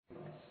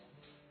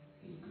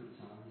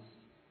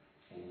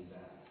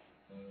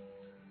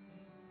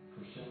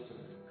for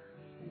shelter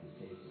and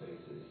safe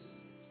spaces.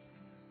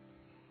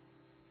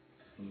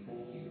 We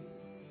thank you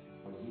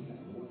when we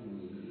have more than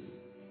we need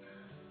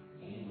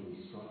and when we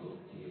struggle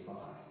to get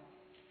by.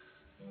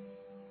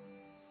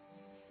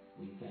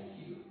 We thank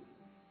you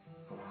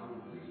for how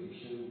your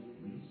creation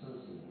leaves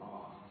us in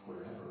awe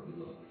wherever we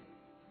look.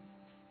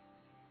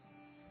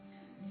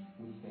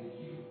 We thank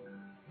you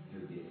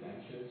through the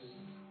adventures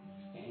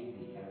and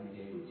the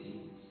everyday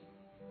routines.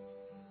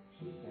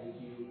 We thank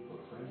you for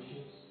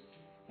friendships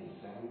and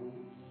family,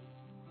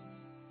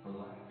 for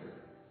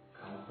laughter,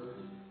 comfort,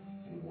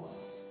 and warmth.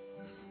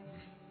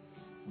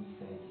 We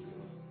thank you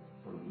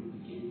for new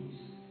beginnings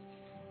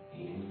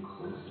and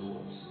closed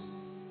doors.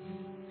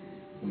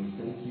 We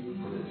thank you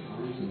for the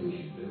times when we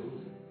should build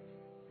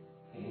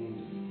and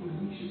when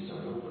we should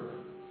start over.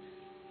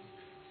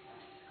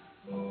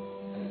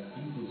 As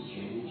seasons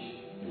change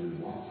and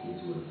we walk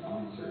into an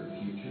uncertain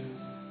future,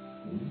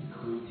 we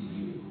cling to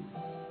you,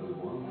 the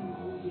one who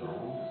holds it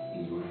all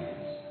in your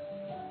hands.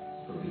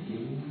 From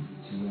beginning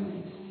to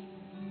end,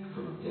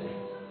 from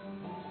death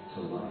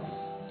to life,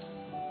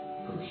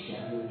 from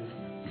shattered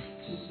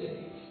to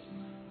saved.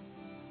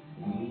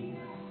 We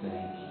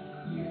thank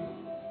you.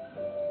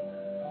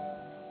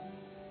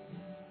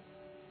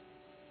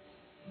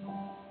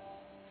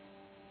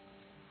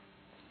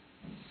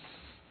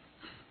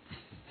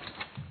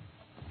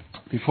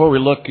 Before we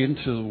look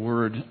into the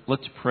Word,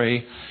 let's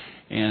pray.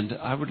 And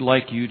I would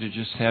like you to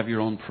just have your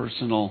own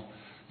personal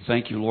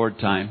thank you, Lord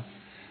time,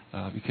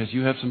 because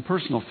you have some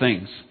personal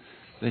things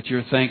that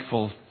you're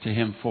thankful to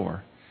Him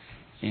for.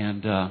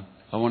 And I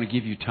want to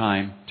give you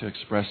time to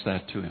express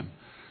that to Him.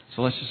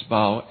 So let's just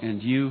bow,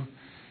 and you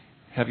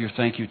have your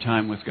thank you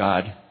time with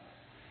God,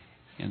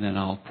 and then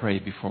I'll pray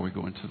before we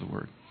go into the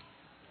Word.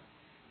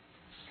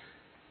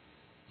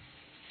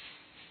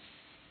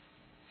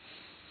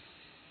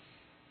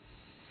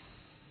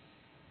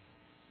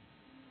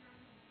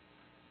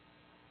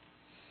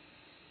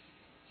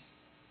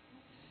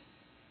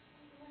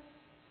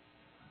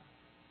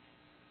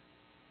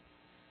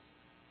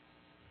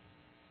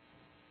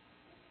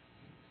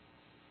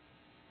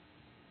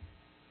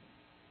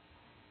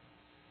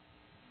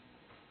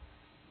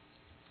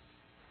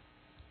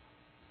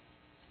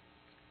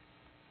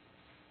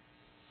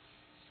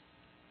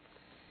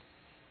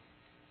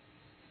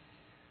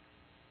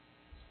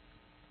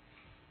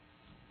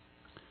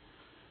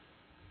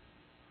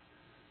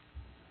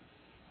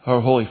 Our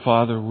Holy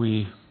Father,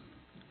 we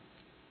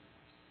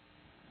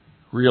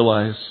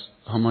realize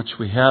how much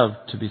we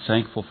have to be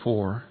thankful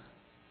for.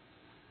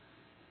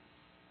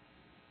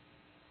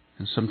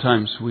 And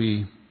sometimes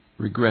we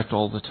regret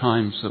all the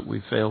times that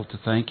we failed to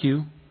thank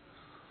you,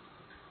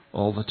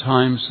 all the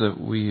times that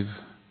we've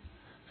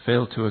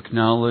failed to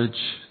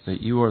acknowledge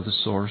that you are the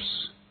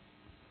source.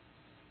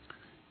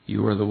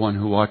 You are the one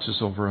who watches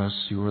over us.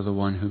 You are the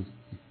one who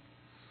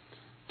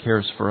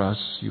cares for us.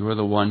 You are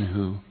the one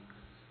who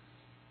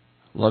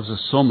loves us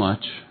so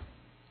much.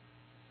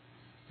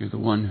 You're the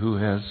one who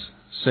has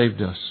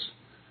saved us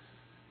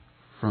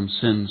from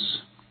sin's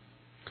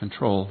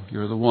control.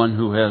 You're the one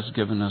who has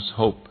given us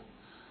hope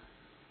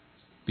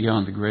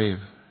beyond the grave.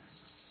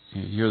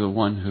 You're the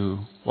one who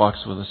walks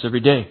with us every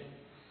day.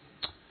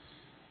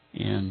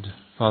 And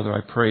Father,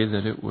 I pray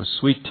that it was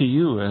sweet to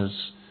you as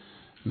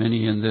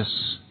many in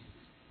this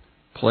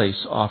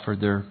place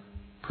offered their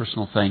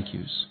personal thank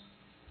yous.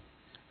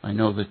 I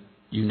know that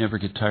you never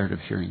get tired of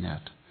hearing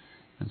that.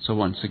 And so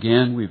once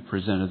again, we've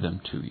presented them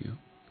to you.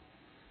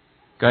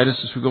 Guide us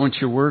as we go into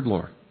your word,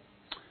 Lord.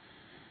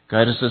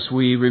 Guide us as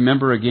we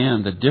remember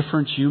again the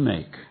difference you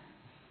make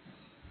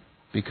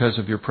because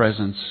of your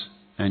presence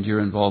and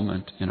your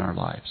involvement in our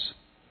lives.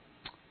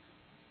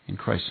 In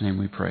Christ's name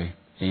we pray.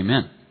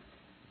 Amen.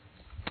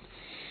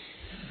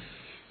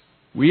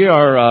 We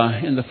are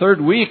in the third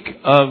week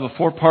of a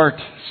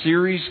 4-part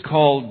series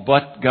called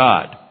But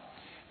God.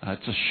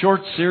 It's a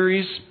short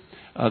series.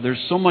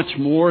 There's so much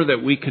more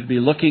that we could be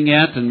looking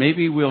at, and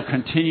maybe we'll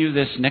continue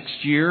this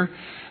next year.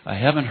 I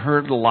haven't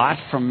heard a lot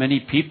from many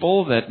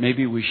people that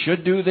maybe we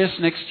should do this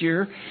next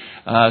year,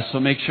 so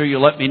make sure you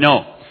let me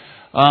know.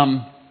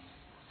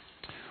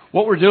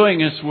 What we're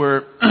doing is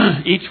we're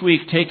each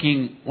week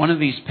taking one of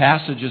these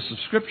passages of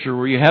Scripture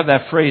where you have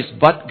that phrase,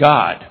 but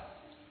God.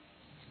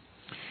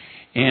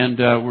 And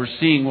we're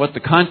seeing what the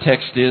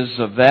context is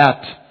of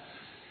that,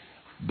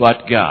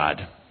 but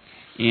God.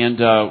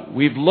 And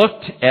we've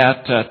looked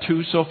at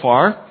 2 so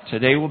far.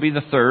 Today will be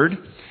the 3rd.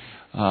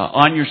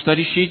 On your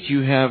study sheet,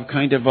 you have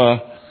kind of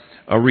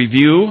a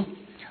review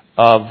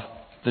of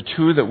the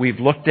 2 that we've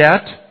looked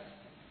at.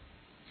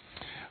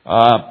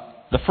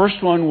 The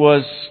first one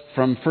was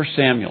from 1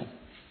 Samuel.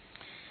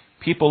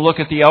 People look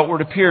at the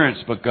outward appearance,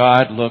 but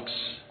God looks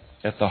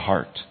at the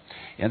heart.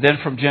 And then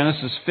from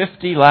Genesis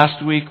 50,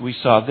 last week, we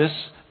saw this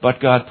but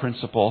God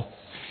principle.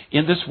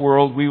 In this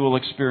world, we will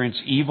experience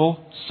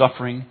evil,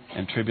 suffering,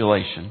 and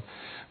tribulation.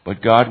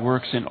 But God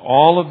works in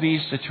all of these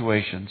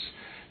situations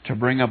to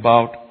bring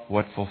about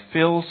what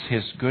fulfills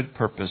His good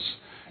purpose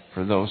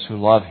for those who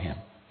love Him.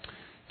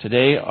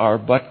 Today, our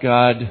but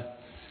God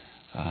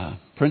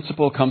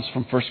principle comes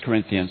from 1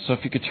 Corinthians. So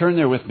if you could turn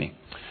there with me.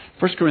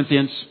 1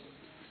 Corinthians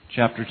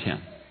chapter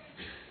 10.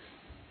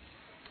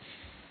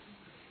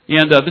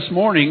 And this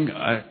morning,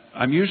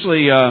 I'm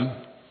usually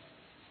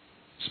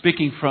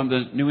speaking from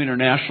the New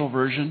International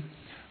Version,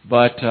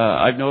 but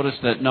I've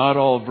noticed that not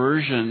all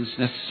versions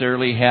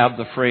necessarily have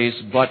the phrase,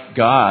 "but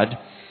God,"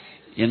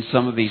 in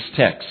some of these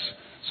texts.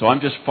 So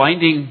I'm just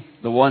finding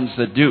the ones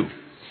that do.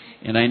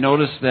 And I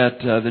noticed that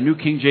the New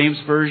King James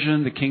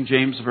Version, the King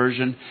James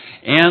Version,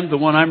 and the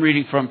one I'm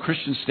reading from,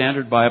 Christian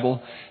Standard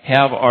Bible,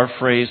 have our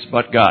phrase,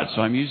 "but God."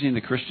 So I'm using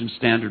the Christian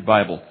Standard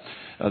Bible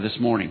this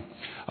morning.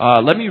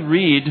 Let me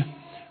read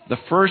the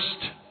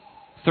first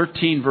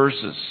 13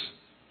 verses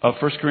of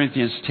 1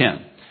 Corinthians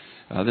 10.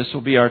 This will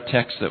be our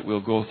text that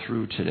we'll go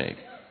through today.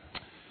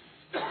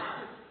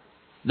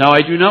 "Now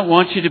I do not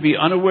want you to be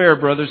unaware,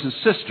 brothers and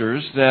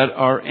sisters, that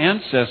our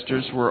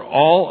ancestors were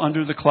all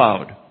under the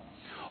cloud.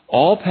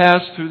 All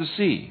passed through the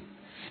sea,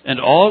 and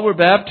all were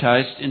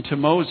baptized into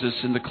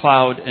Moses in the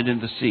cloud and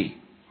in the sea.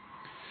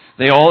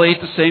 They all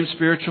ate the same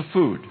spiritual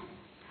food,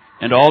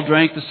 and all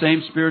drank the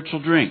same spiritual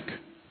drink.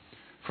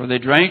 For they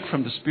drank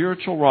from the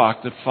spiritual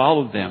rock that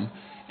followed them,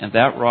 and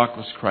that rock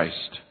was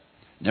Christ.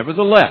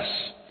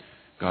 Nevertheless,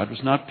 God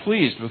was not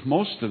pleased with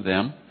most of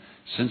them,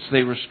 since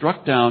they were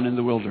struck down in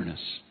the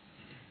wilderness.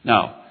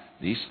 Now,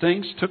 these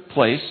things took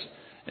place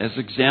as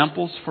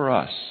examples for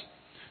us,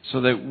 so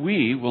that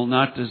we will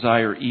not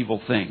desire evil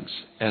things,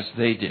 as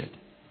they did.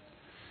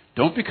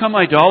 Don't become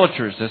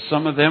idolaters, as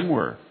some of them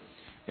were.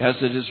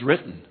 As it is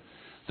written,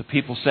 the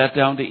people sat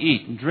down to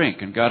eat and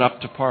drink and got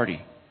up to party.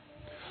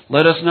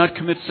 Let us not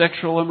commit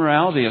sexual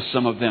immorality, as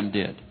some of them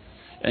did.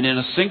 And in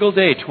a single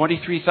day,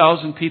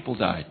 23,000 people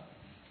died.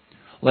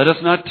 Let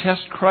us not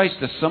test Christ,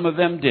 as some of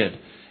them did,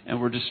 and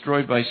were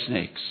destroyed by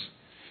snakes.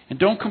 And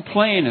don't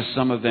complain, as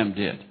some of them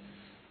did,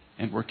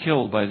 and were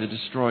killed by the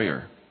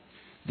destroyer.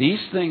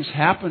 These things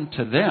happened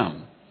to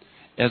them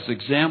as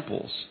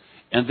examples,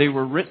 and they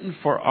were written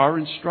for our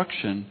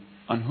instruction,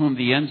 on whom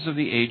the ends of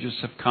the ages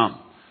have come.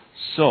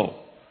 So,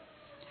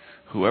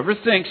 whoever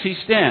thinks he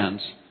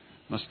stands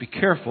must be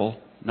careful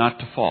not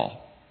to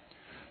fall.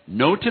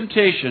 No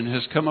temptation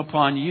has come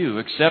upon you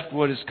except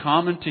what is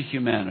common to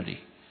humanity.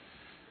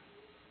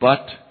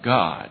 But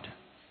God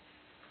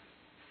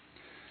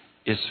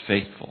is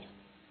faithful.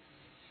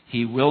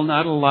 He will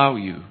not allow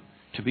you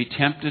to be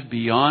tempted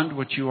beyond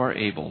what you are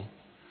able,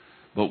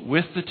 but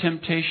with the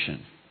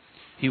temptation,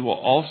 He will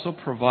also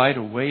provide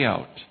a way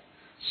out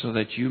so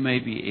that you may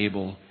be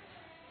able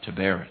to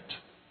bear it.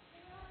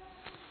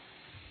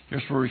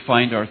 Here's where we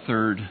find our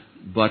third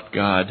 "but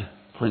God"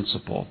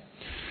 principle.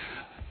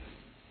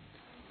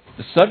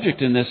 The subject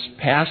in this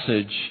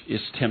passage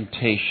is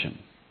temptation.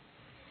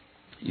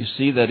 You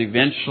see that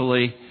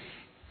eventually,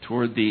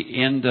 toward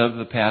the end of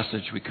the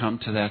passage, we come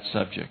to that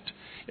subject.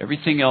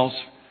 Everything else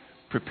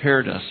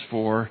prepared us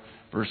for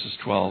verses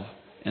 12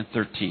 and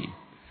 13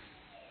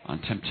 on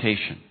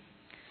temptation.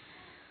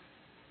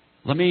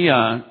 Let me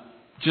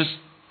just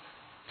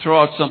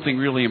throw out something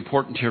really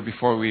important here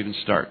before we even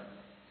start.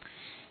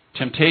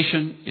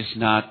 Temptation is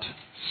not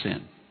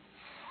sin.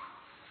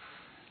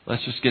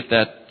 Let's just get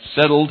that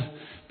settled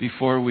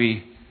before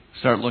we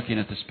start looking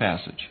at this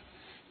passage.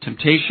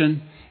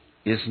 Temptation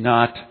is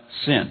not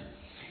sin.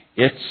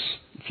 It's,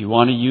 if you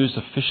want to use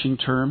a fishing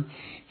term,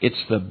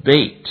 it's the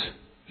bait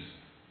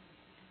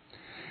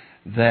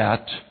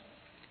that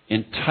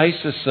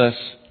entices us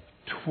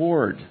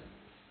toward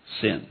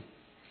sin.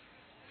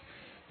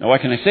 Now, why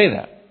can I say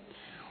that?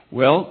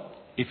 Well,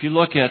 if you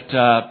look at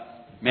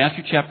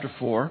Matthew chapter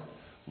 4,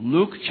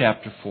 Luke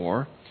chapter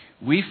 4,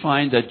 we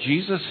find that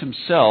Jesus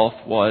Himself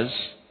was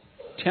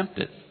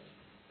tempted.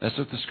 That's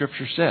what the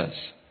Scripture says.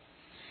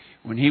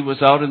 When He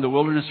was out in the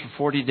wilderness for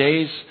 40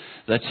 days,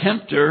 the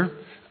tempter,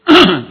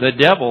 the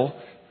devil,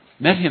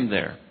 met Him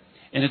there.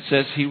 And it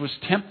says He was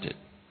tempted.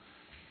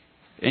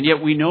 And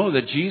yet we know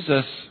that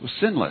Jesus was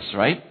sinless,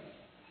 right?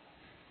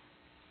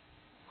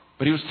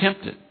 But He was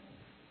tempted.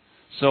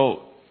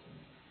 So,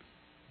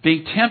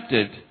 being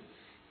tempted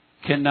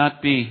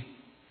cannot be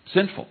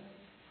sinful.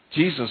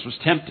 Jesus was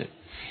tempted.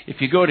 If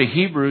you go to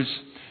Hebrews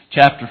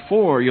chapter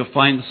 4, you'll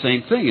find the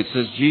same thing. It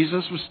says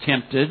Jesus was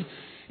tempted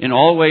in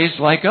all ways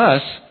like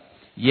us,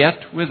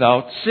 yet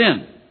without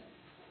sin.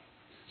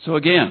 So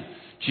again,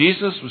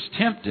 Jesus was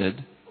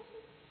tempted,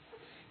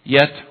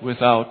 yet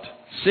without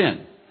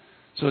sin.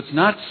 So it's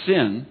not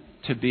sin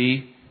to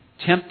be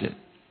tempted.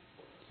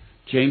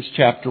 James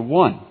chapter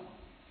 1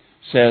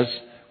 says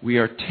we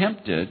are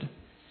tempted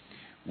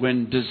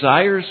when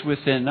desires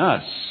within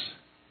us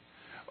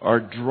are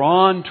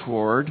drawn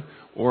toward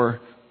or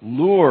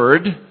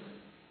lured,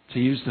 to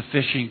use the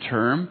fishing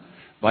term,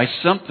 by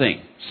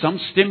something, some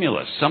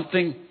stimulus,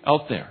 something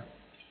out there.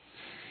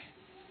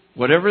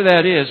 Whatever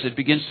that is, it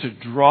begins to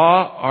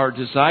draw our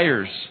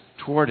desires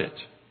toward it.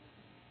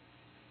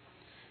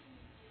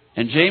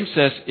 And James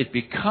says it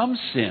becomes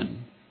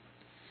sin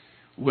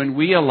when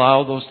we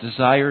allow those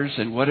desires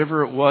and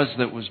whatever it was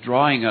that was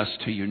drawing us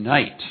to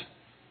unite,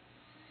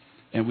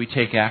 and we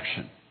take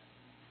action.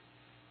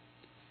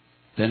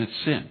 Then it's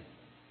sin.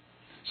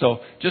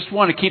 So just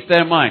want to keep that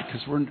in mind,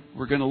 because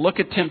we're going to look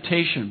at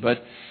temptation.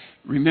 But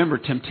remember,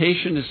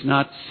 temptation is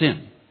not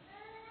sin.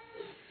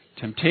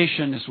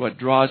 Temptation is what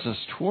draws us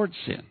towards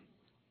sin.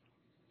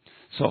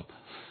 So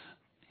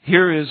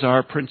here is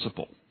our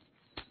principle.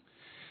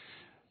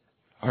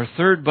 Our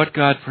third but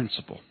God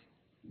principle.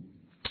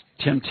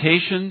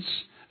 Temptations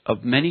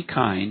of many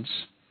kinds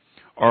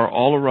are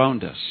all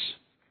around us,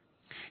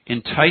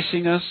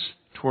 enticing us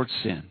towards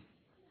sin.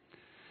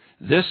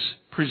 This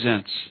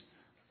presents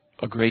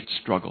a great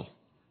struggle.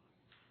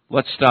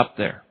 Let's stop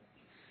there.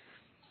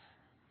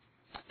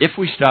 If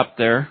we stop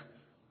there,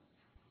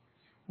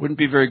 wouldn't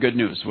be very good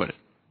news, would it?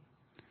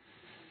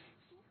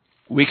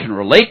 We can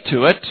relate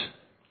to it.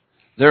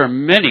 There are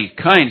many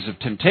kinds of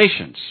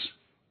temptations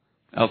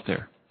out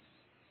there.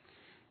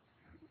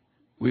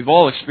 We've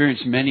all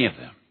experienced many of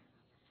them.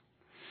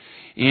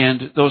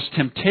 And those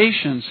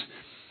temptations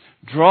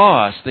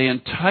draw us, they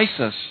entice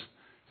us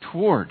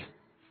toward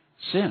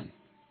sin.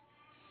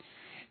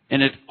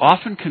 And it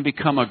often can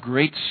become a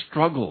great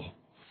struggle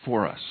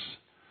for us.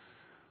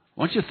 I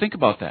want you to think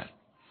about that.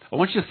 I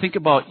want you to think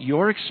about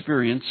your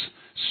experience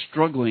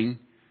struggling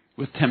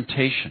with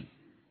temptation.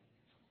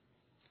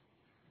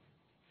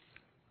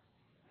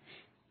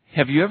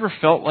 Have you ever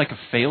felt like a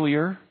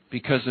failure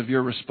because of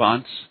your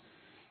response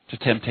to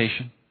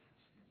temptation?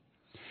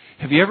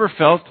 Have you ever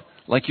felt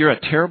like you're a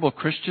terrible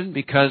Christian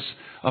because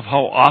of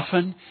how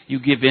often you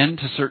give in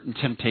to certain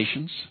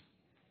temptations?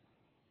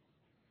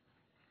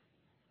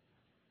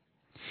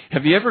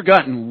 Have you ever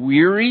gotten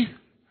weary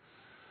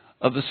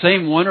of the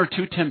same one or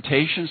two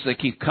temptations that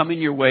keep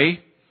coming your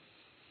way?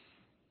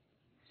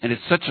 And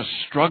it's such a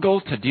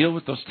struggle to deal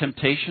with those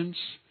temptations,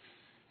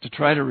 to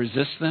try to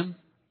resist them?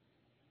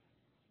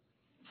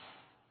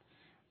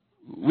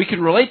 We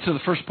can relate to the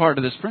first part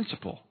of this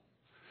principle.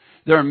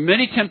 There are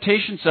many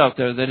temptations out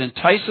there that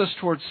entice us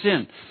towards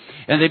sin,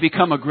 and they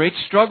become a great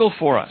struggle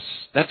for us.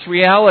 That's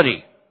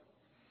reality.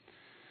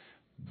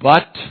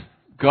 But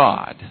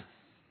God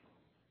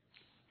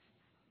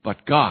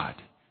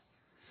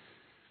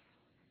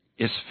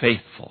is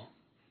faithful.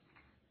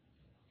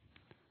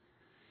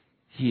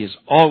 He is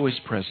always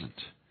present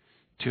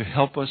to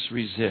help us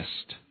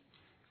resist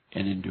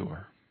and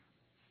endure.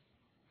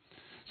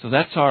 So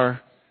that's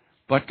our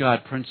but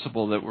God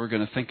principle that we're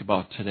going to think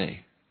about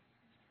today.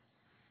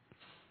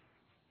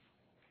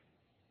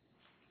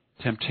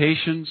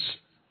 Temptations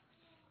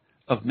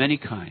of many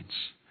kinds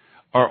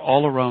are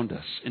all around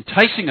us,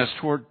 enticing us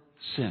toward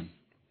sin.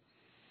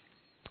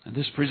 And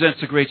this presents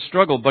a great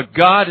struggle, but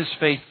God is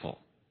faithful.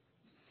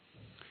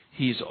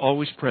 He is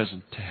always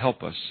present to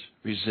help us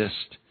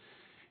resist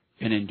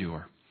and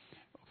endure.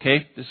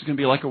 Okay? This is going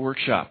to be like a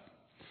workshop.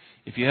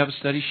 If you have a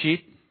study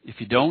sheet, if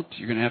you don't,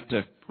 you're going to have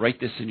to write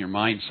this in your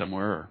mind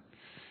somewhere or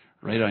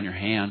write on your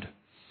hand.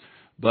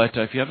 But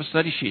if you have a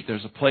study sheet,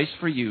 there's a place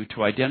for you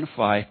to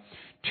identify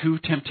 2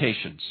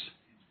 temptations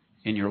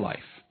in your life.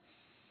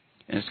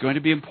 And it's going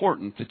to be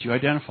important that you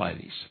identify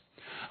these.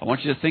 I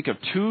want you to think of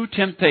 2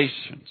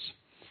 temptations.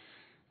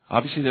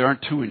 Obviously, there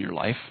aren't 2 in your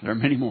life. There are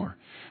many more.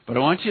 But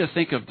I want you to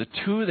think of the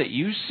 2 that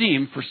you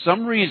seem, for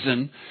some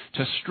reason,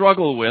 to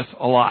struggle with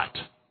a lot.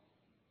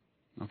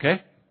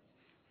 Okay?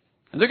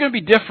 And they're going to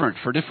be different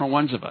for different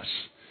ones of us.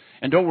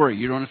 And don't worry,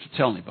 you don't have to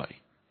tell anybody.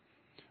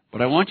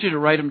 But I want you to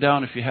write them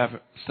down if you have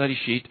a study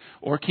sheet,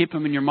 or keep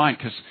them in your mind,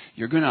 because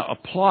you're going to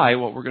apply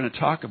what we're going to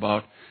talk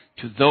about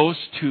to those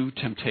 2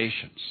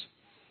 temptations.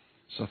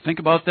 So think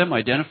about them,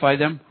 identify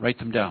them, write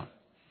them down.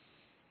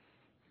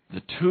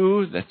 The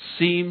 2 that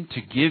seem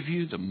to give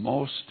you the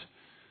most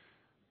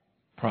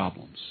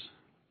problems,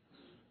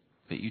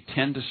 that you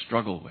tend to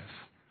struggle with.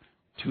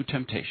 2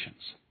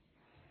 temptations.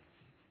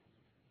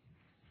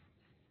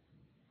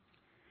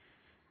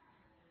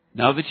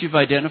 Now that you've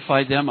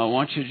identified them, I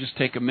want you to just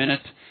take a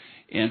minute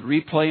and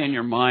replay in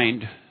your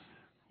mind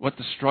what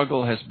the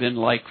struggle has been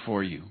like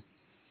for you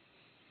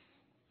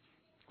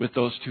with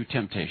those 2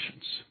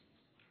 temptations.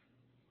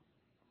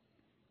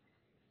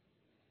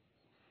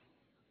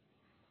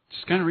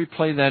 Just kind of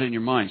replay that in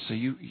your mind so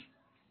you've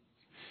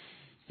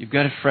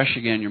got it fresh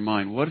again in your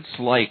mind, what it's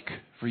like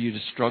for you to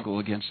struggle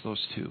against those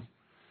 2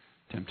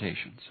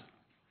 temptations.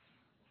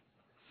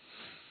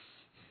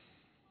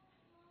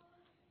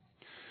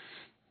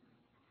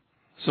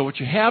 So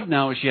what you have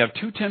now is you have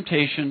 2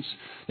 temptations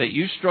that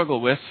you struggle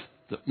with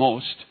the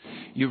most.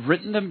 You've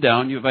written them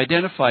down. You've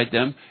identified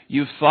them.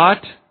 You've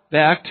thought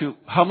back to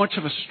how much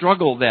of a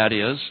struggle that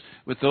is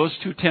with those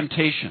 2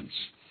 temptations.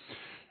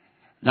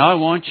 Now I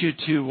want you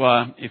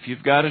to, if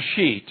you've got a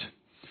sheet,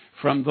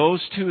 from those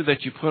 2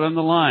 that you put on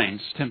the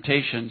lines,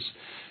 temptations,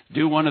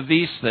 do one of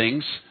these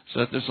things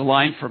so that there's a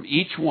line from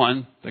each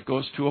one that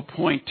goes to a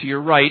point to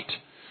your right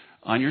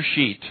on your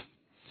sheet.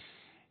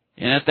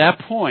 And at that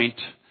point,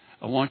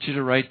 I want you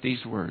to write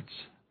these words.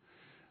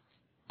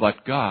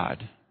 But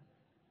God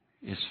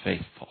is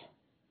faithful.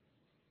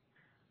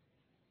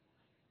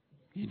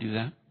 You do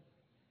that?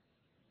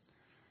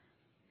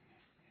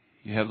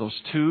 You have those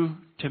 2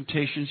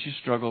 temptations you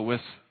struggle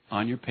with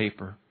on your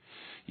paper.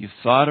 You've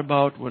thought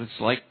about what it's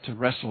like to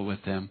wrestle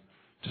with them,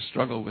 to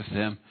struggle with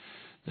them.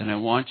 then I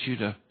want you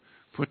to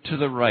put to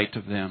the right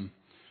of them,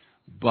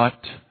 but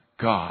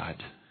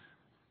God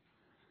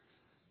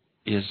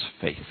is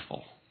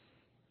faithful.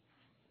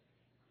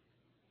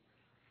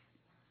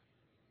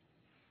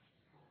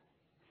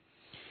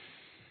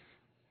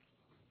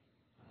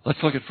 Let's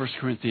look at 1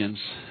 Corinthians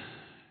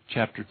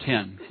chapter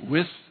 10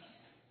 with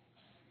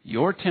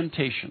your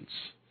temptations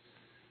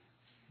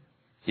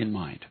in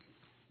mind.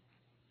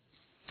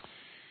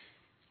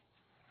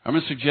 I'm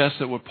going to suggest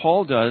that what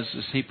Paul does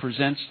is he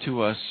presents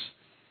to us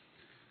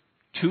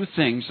two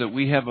things that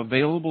we have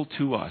available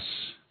to us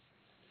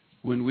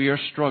when we are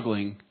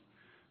struggling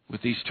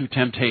with these two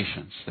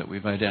temptations that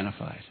we've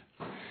identified.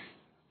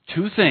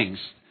 Two things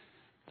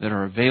that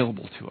are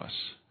available to us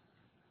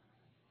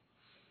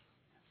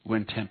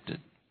when tempted.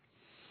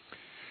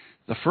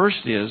 The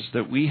first is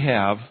that we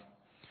have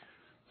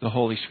the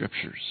Holy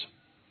Scriptures.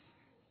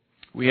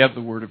 We have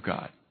the Word of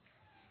God.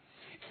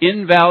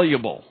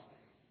 Invaluable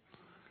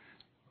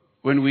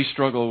when we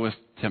struggle with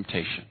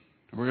temptation.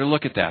 We're going to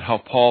look at that, how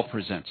Paul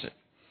presents it.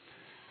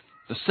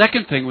 The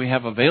second thing we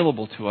have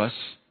available to us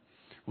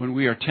when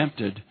we are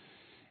tempted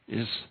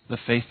is the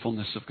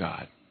faithfulness of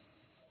God.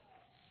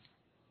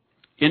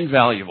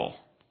 Invaluable,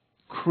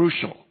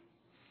 crucial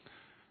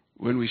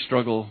when we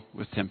struggle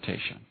with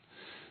temptation.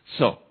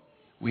 So,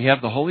 we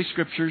have the Holy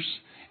Scriptures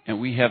and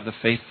we have the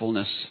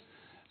faithfulness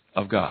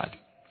of God.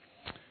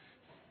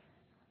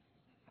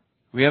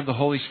 We have the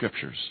Holy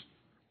Scriptures.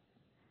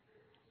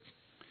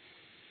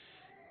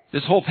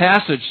 This whole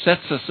passage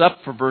sets us up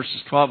for verses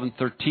 12 and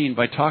 13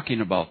 by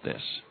talking about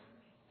this.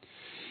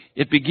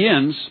 It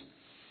begins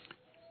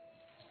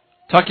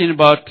talking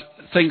about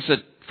things that,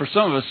 for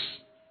some of us,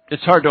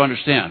 it's hard to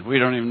understand. We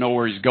don't even know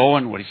where he's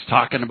going, what he's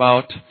talking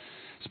about,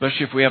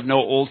 especially if we have no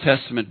Old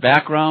Testament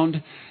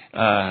background.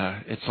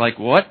 It's like,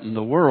 what in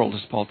the world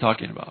is Paul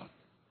talking about?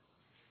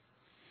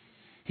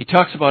 He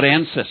talks about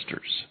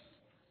ancestors,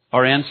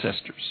 our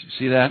ancestors. You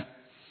see that?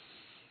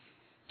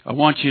 I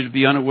want you to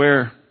be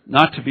unaware,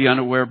 not to be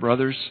unaware,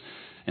 brothers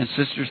and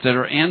sisters, that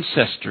our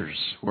ancestors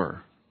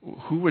were.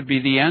 Who would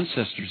be the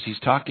ancestors he's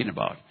talking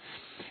about?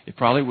 It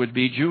probably would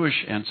be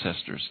Jewish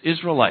ancestors,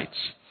 Israelites.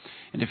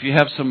 And if you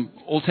have some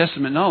Old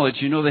Testament knowledge,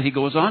 you know that he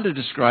goes on to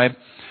describe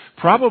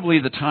probably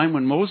the time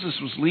when Moses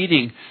was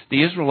leading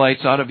the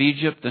Israelites out of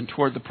Egypt and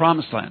toward the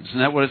Promised Land. Isn't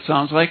that what it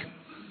sounds like?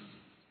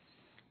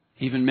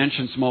 He even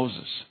mentions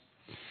Moses.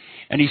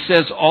 And he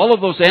says all of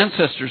those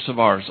ancestors of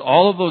ours,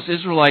 all of those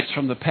Israelites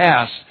from the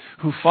past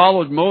who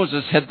followed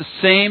Moses had the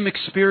same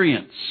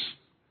experience.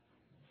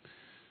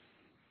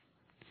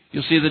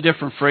 You'll see the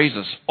different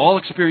phrases. All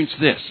experience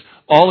this.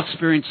 All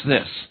experience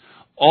this.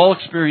 All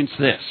experience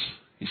this.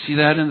 You see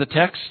that in the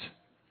text?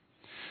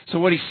 So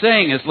what he's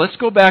saying is, let's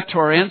go back to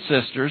our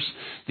ancestors,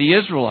 the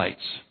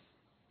Israelites.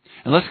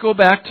 And let's go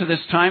back to this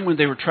time when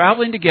they were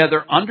traveling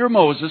together under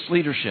Moses'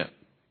 leadership.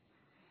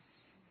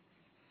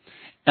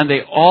 And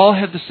they all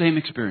had the same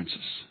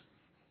experiences.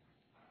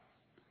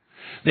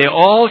 They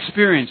all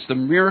experienced the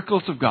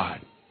miracles of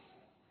God.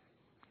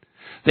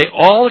 They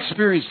all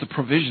experienced the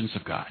provisions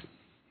of God.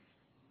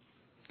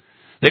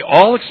 They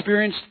all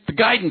experienced the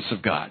guidance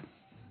of God.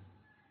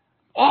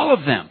 All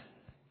of them.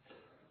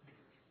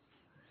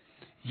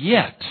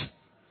 Yet,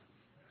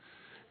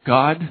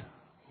 God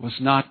was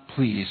not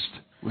pleased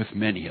with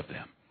many of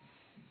them.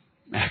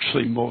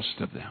 Actually, most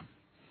of them.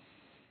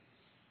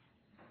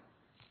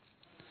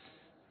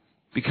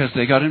 Because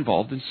they got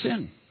involved in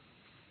sin.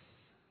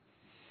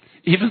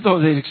 Even though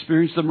they'd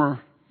experienced the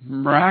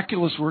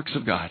miraculous works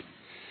of God.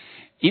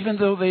 Even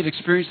though they'd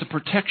experienced the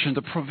protection,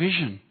 the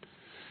provision,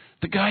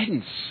 the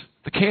guidance,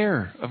 the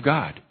care of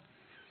God.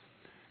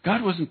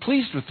 God wasn't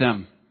pleased with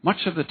them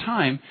much of the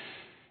time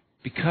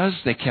because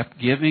they kept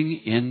giving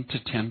in to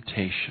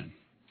temptation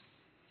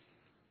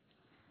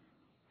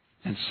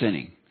and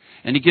sinning.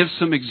 And he gives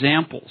some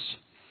examples.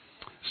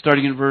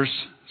 Starting in verse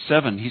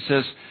 7, he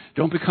says,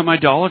 don't become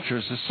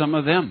idolaters as some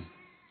of them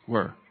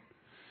were.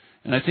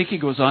 And I think he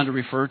goes on to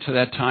refer to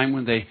that time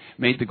when they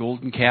made the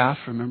golden calf,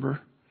 remember?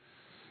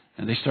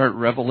 And they started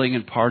reveling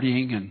and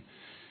partying and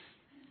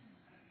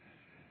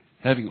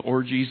having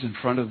orgies in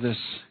front of this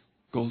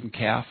golden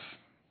calf.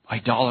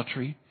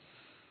 Idolatry.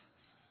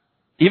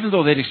 Even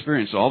though they'd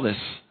experienced all this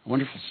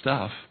wonderful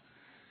stuff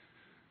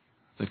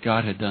that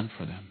God had done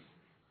for them.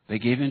 They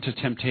gave in to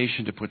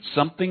temptation to put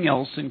something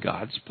else in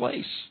God's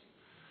place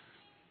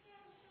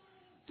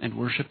and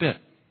worship it.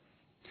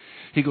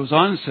 He goes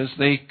on and says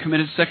they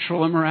committed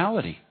sexual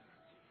immorality.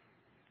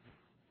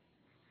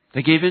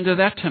 They gave in to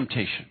that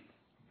temptation.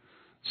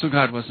 So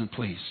God wasn't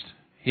pleased.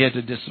 He had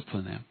to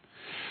discipline them.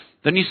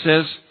 Then he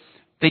says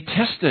they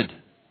tested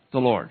the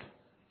Lord.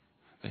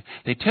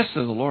 They tested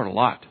the Lord a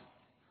lot.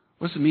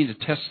 What does it mean to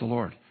test the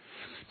Lord?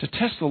 To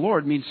test the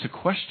Lord means to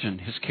question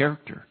His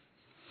character.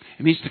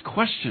 It means to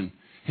question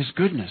His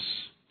goodness.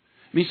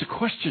 It means to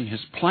question His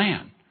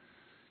plan.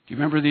 Do you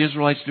remember the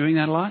Israelites doing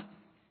that a lot?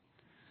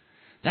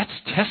 That's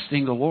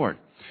testing the Lord.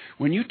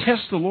 When you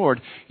test the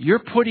Lord, you're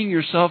putting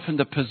yourself in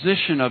the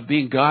position of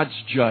being God's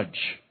judge.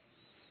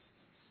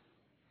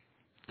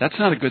 That's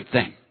not a good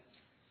thing.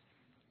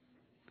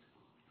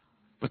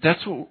 But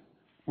that's what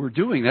we're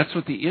doing. That's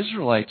what the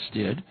Israelites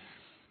did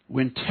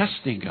when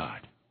testing God,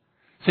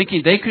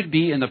 thinking they could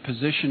be in the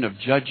position of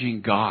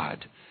judging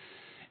God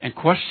and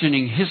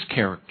questioning His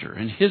character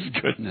and His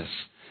goodness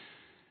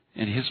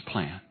and His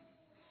plan.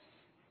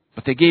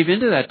 But they gave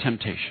into that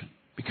temptation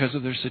because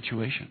of their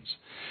situations.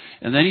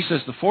 And then he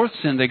says the fourth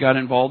sin they got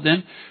involved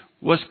in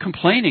was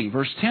complaining.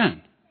 Verse 10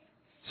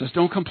 it says,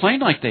 don't complain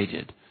like they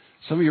did.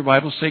 Some of your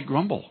Bibles say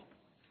grumble.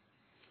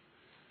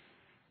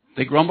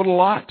 They grumbled a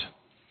lot.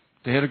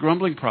 They had a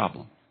grumbling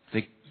problem.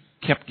 They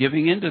kept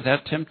giving in to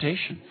that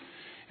temptation.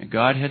 And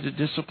God had to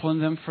discipline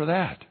them for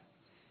that.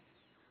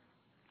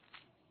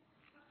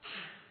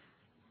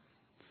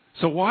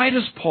 So why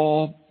does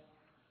Paul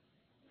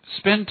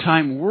spend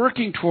time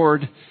working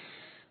toward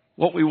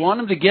what we want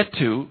him to get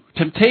to,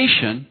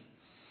 temptation,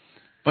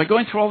 by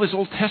going through all this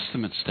Old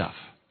Testament stuff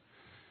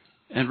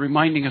and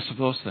reminding us of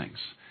those things?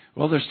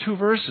 Well, there's 2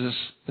 verses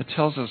that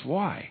tells us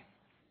why.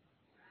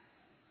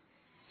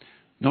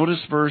 Notice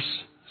verse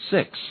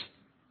 6.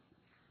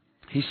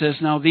 He says,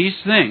 now these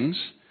things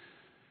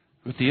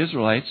with the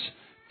Israelites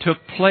took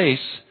place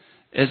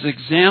as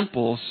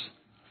examples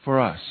for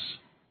us,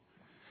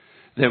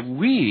 that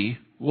we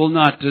will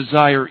not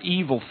desire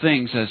evil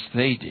things as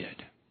they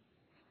did.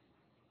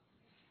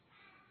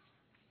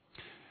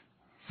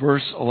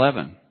 Verse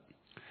 11.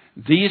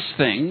 These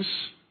things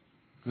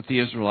with the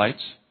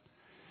Israelites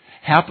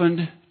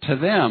happened to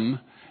them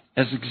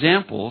as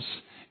examples,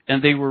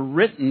 and they were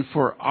written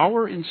for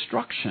our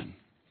instruction,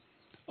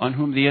 on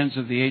whom the ends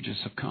of the ages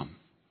have come.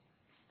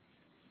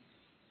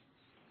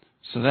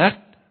 So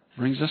that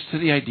brings us to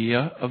the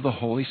idea of the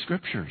Holy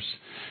Scriptures.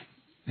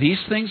 These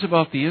things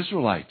about the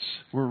Israelites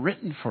were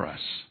written for us.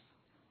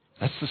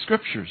 That's the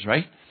Scriptures,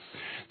 right?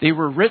 They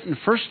were written,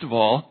 first of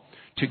all,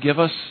 to give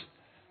us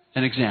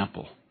an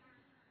example.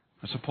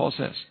 That's what Paul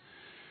says.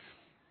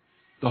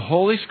 The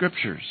Holy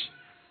Scriptures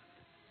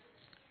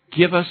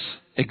give us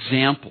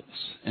examples.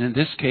 And in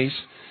this case,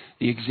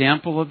 the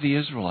example of the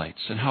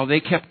Israelites and how they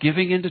kept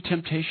giving into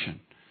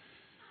temptation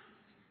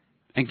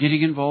and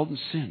getting involved in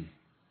sin.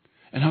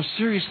 And how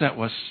serious that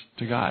was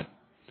to God.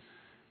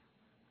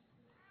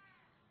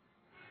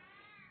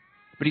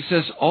 But he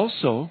says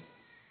also,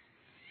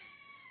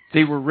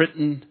 they were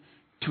written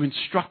to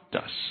instruct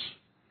us.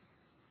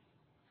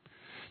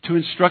 To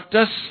instruct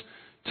us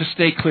to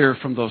stay clear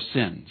from those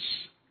sins.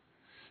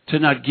 To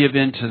not give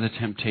in to the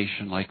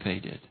temptation like they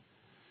did.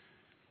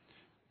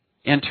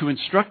 And to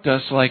instruct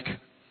us, like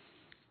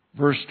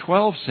verse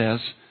 12 says,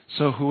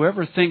 so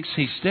whoever thinks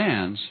he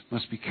stands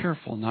must be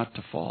careful not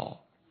to fall.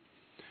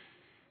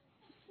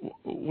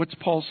 What's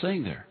Paul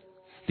saying there?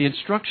 The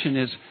instruction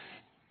is,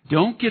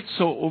 don't get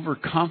so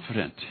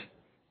overconfident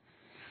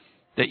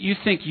that you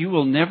think you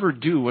will never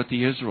do what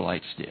the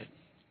Israelites did.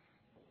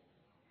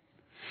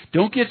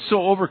 Don't get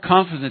so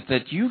overconfident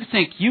that you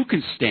think you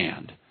can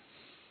stand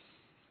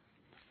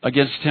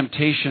against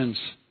temptations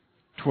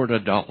toward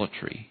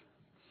idolatry,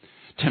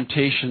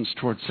 temptations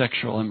toward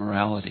sexual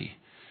immorality,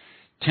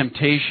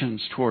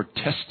 temptations toward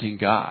testing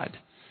God,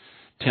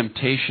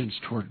 temptations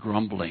toward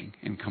grumbling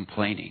and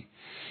complaining.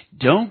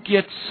 Don't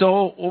get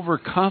so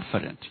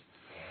overconfident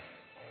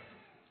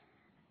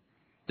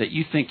that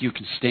you think you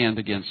can stand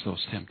against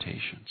those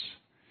temptations.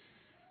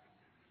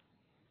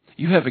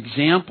 You have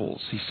examples,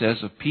 he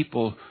says, of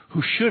people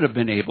who should have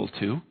been able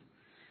to.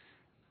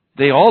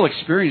 They all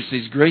experienced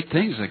these great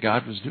things that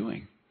God was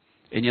doing,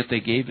 and yet they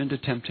gave into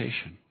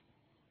temptation.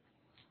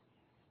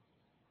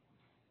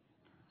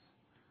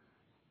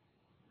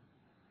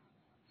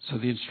 So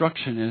the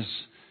instruction is,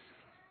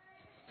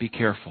 be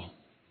careful.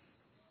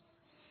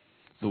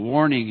 The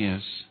warning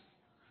is,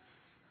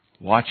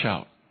 watch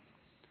out.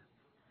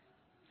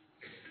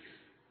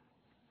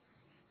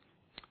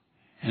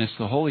 And it's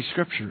the Holy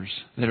Scriptures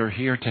that are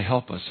here to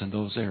help us in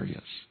those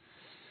areas.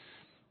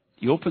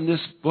 You open this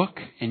book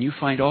and you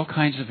find all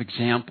kinds of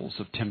examples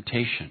of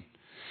temptation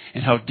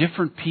and how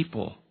different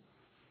people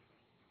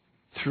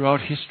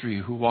throughout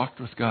history who walked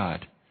with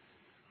God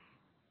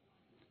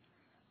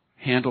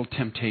handled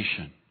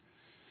temptation.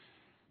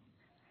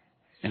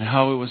 And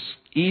how it was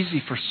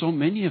easy for so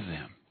many of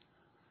them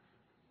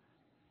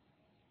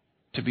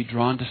to be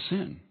drawn to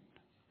sin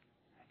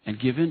and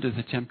give in to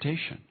the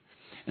temptation.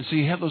 And so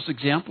you have those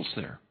examples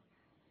there.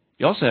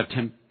 You also have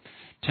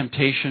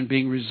temptation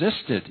being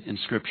resisted in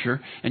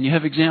Scripture, and you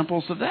have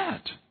examples of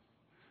that.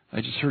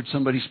 I just heard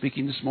somebody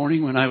speaking this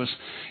morning when I was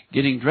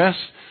getting dressed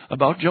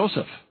about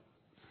Joseph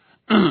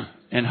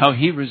and how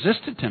he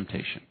resisted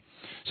temptation.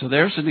 So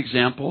there's an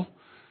example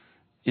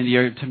in the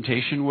area of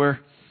temptation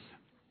where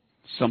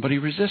somebody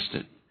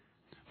resisted.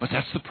 But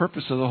that's the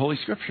purpose of the Holy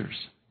Scriptures.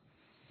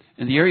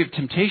 In the area of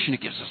temptation,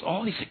 it gives us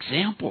all these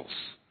examples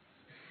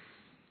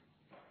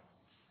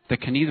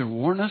that can either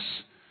warn us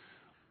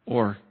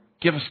or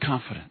give us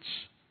confidence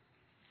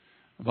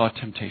about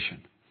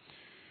temptation.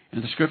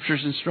 And the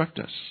Scriptures instruct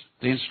us.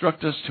 They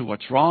instruct us to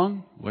what's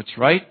wrong, what's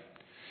right,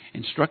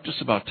 instruct us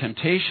about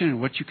temptation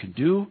and what you can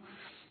do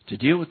to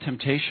deal with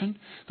temptation.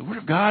 The Word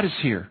of God is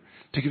here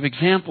to give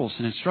examples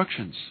and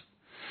instructions.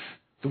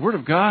 The Word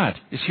of God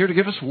is here to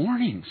give us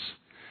warnings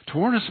to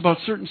warn us about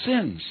certain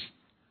sins,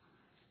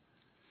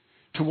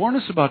 to warn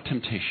us about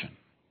temptation,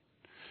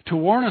 to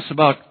warn us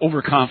about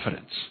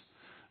overconfidence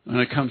when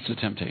it comes to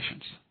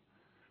temptations.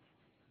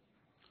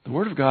 The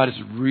Word of God is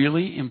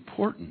really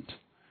important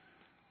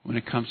when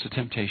it comes to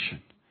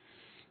temptation.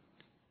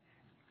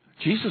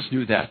 Jesus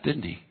knew that,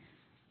 didn't he?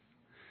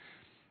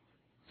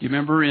 You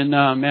remember in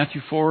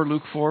Matthew 4,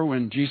 Luke 4,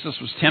 when Jesus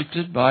was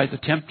tempted by the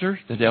tempter,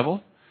 the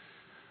devil?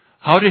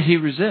 How did he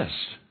resist?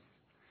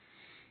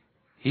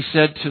 He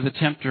said to the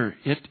tempter,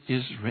 "It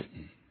is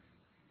written."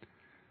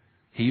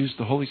 He used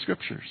the Holy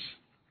Scriptures.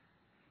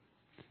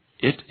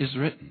 It is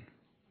written.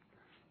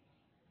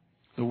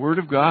 The Word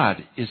of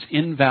God is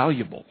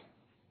invaluable.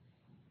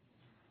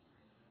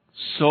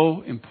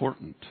 So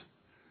important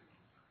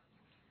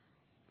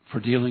for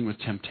dealing with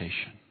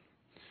temptation.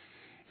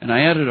 And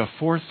I added a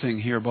fourth thing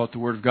here about the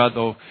Word of God,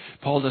 though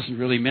Paul doesn't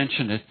really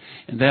mention it,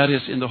 and that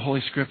is in the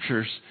Holy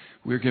Scriptures,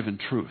 we're given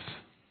truth.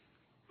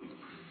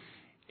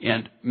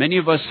 And many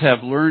of us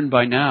have learned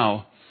by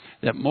now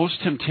that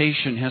most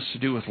temptation has to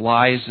do with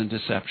lies and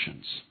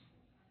deceptions.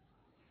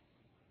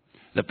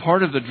 That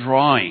part of the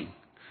drawing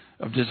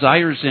of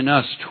desires in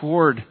us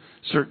toward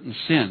certain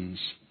sins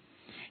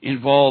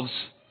involves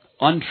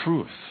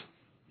untruth,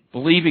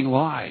 believing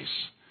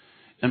lies,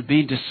 and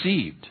being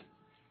deceived.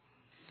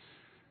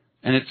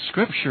 And it's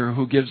Scripture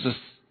who gives us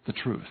the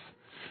truth.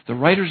 The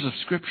writers of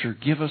Scripture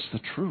give us the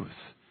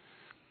truth.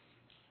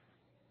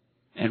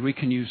 And we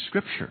can use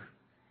Scripture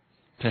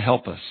to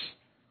help us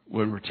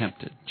when we're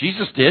tempted.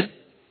 Jesus did.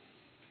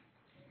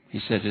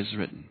 He said, "It is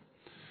written."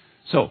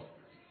 So,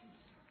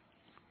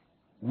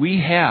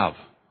 we have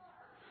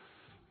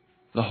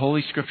the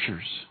Holy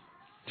Scriptures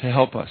to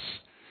help us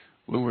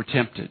when we're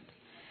tempted.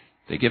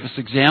 They give us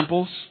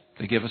examples,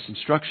 they give us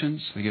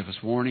instructions, they give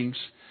us warnings,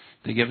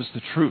 they give us the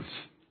truth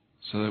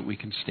so that we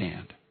can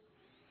stand.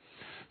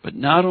 But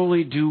not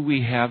only do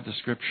we have the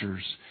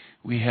Scriptures,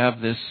 we have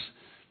this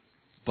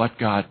but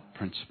God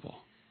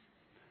principle.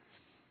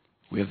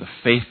 We have the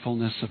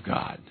faithfulness of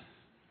God.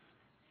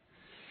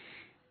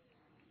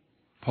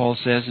 Paul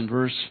says in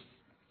verse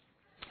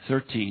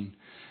 13,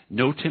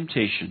 "No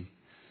temptation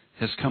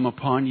has come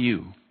upon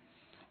you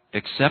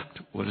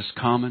except what is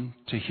common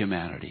to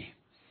humanity."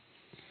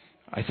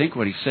 I think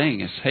what he's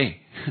saying is,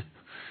 hey,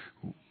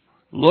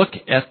 look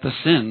at the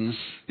sins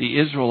the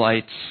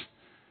Israelites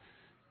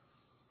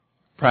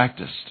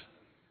practiced.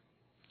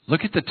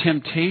 Look at the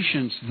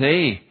temptations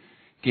they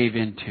gave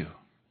into.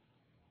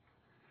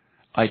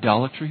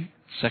 Idolatry,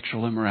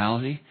 sexual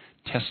immorality,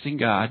 testing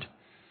God,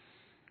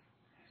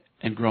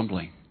 and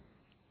grumbling.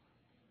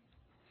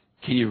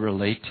 Can you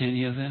relate to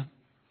any of them?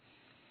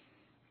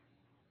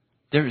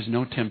 There is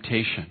no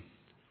temptation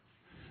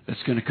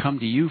that's going to come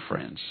to you,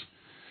 friends,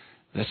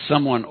 that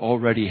someone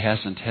already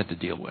hasn't had to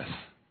deal with.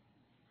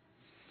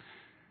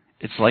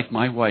 It's like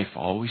my wife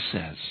always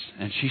says,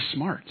 and she's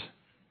smart.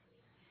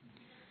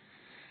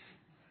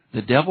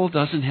 The devil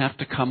doesn't have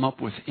to come up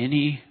with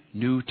any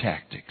new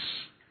tactics.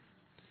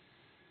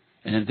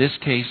 And in this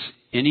case,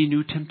 any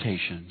new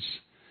temptations,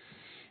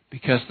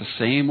 because the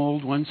same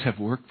old ones have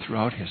worked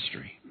throughout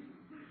history.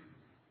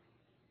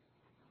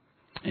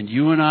 And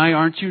you and I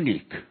aren't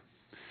unique.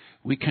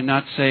 We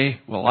cannot say,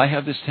 well, I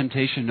have this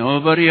temptation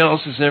nobody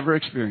else has ever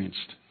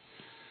experienced.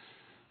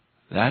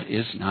 That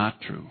is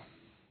not true.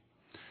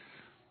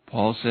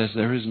 Paul says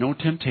there is no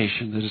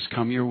temptation that has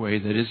come your way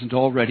that isn't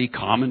already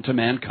common to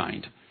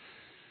mankind.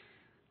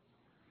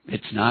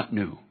 It's not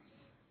new.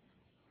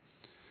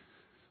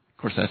 Of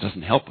course, that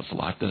doesn't help us a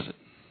lot, does it?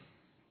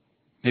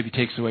 Maybe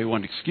takes away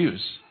one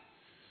excuse,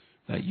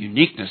 that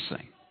uniqueness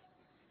thing.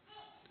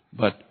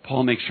 But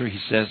Paul makes sure he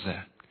says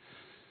that.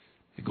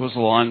 It goes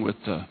along with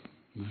the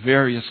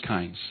various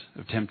kinds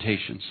of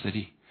temptations that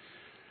he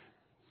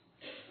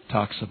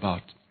talks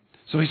about.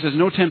 So he says,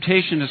 no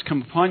temptation has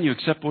come upon you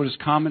except what is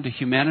common to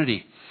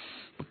humanity.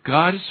 But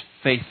God is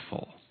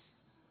faithful.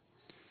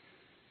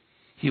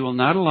 He will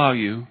not allow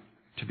you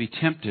to be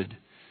tempted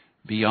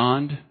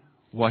beyond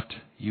what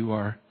you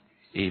are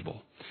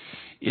able.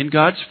 In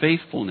God's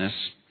faithfulness,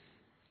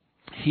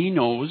 He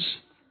knows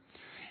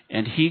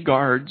and He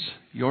guards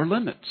your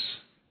limits.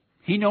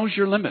 He knows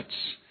your limits.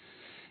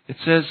 It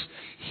says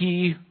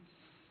He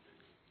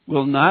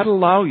will not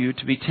allow you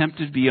to be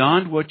tempted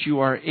beyond what you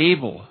are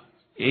able.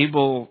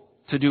 Able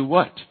to do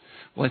what?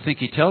 Well, I think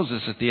He tells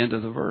us at the end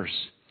of the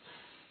verse.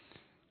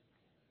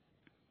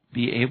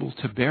 Be able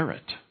to bear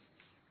it.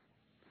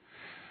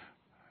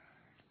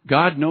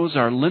 God knows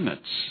our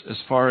limits as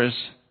far as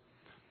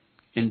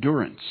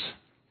endurance.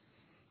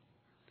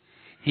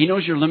 He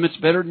knows your limits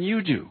better than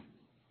you do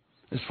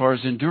as far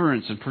as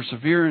endurance and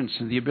perseverance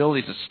and the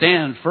ability to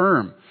stand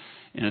firm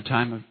in a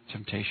time of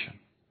temptation.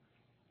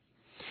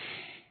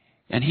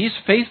 And He's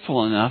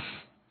faithful enough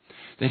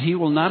that He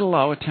will not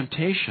allow a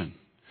temptation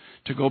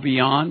to go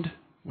beyond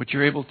what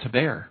you're able to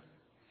bear.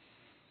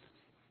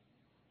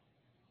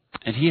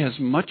 And He has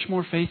much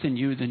more faith in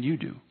you than you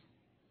do.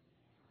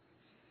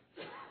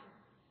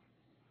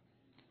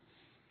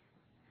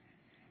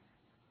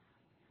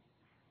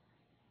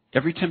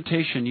 Every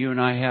temptation you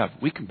and I have,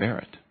 we can bear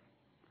it.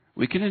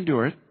 We can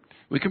endure it.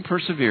 We can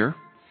persevere.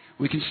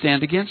 We can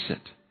stand against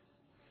it.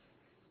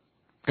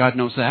 God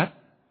knows that.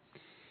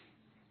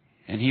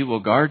 And He will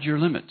guard your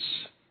limits.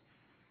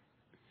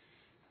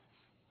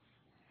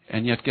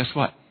 And yet, guess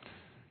what?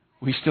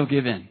 We still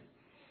give in.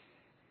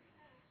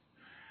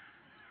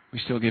 We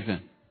still give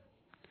in.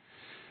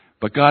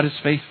 But God is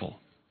faithful.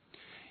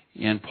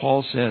 And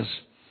Paul says,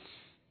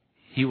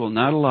 He will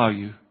not allow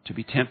you to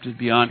be tempted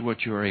beyond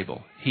what you are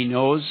able. He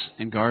knows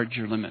and guards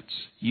your limits.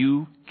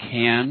 You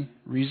can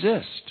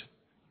resist.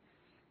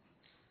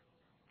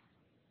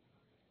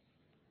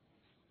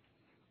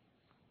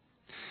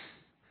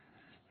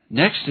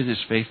 Next in His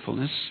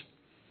faithfulness,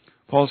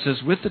 Paul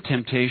says, with the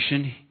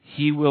temptation,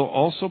 He will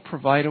also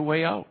provide a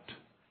way out,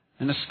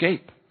 an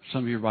escape,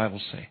 some of your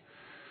Bibles say.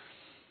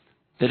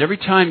 That every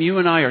time you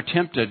and I are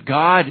tempted,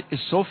 God is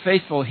so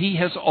faithful, He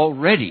has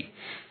already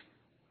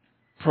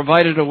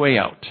provided a way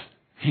out.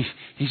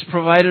 He's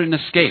provided an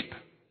escape.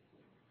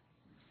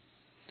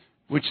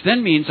 Which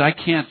then means I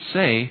can't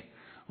say,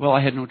 well,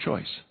 I had no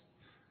choice.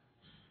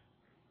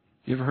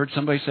 You ever heard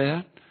somebody say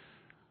that?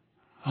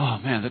 Oh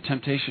man, the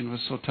temptation was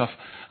so tough.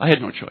 I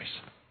had no choice.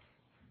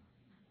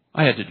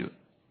 I had to do it.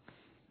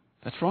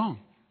 That's wrong.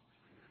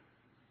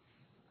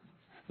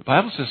 The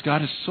Bible says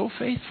God is so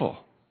faithful.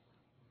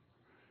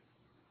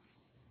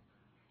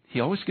 He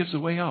always gives a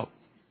way out.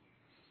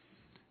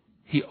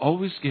 He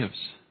always gives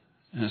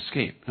an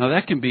escape. Now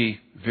that can be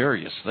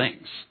various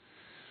things.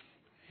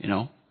 You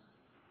know.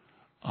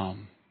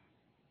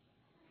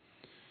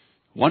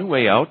 One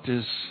way out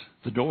is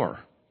the door.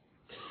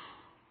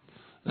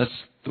 That's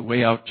the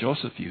way out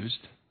Joseph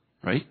used,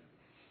 right?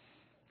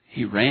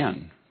 He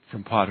ran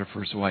from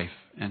Potiphar's wife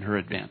and her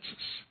advances.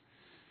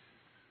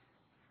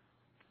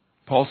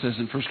 Paul says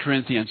in 1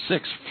 Corinthians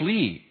 6,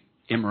 flee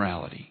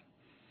immorality.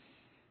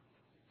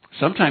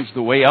 Sometimes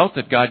the way out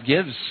that God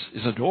gives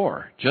is a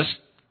door. Just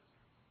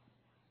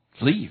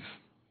leave.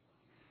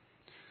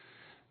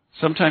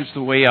 Sometimes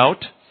the way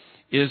out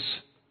is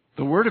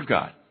the Word of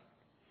God.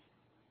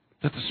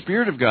 That the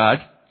Spirit of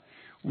God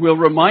will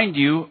remind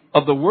you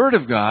of the Word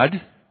of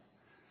God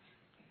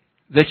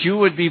that you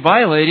would be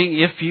violating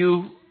if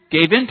you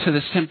gave in to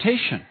this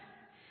temptation.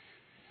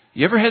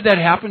 You ever had that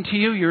happen to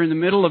you? You're in the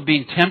middle of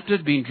being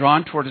tempted, being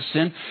drawn toward a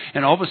sin,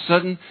 and all of a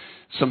sudden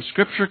some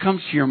Scripture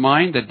comes to your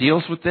mind that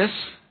deals with this?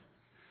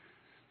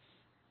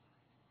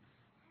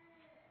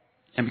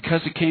 And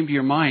because it came to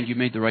your mind, you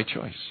made the right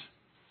choice.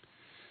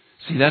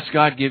 See, that's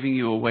God giving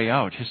you a way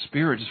out. His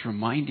Spirit is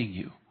reminding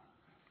you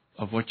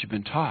of what you've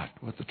been taught,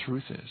 what the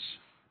truth is.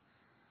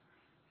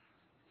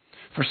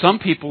 For some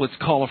people, it's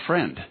call a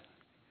friend.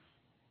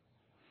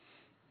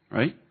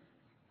 Right?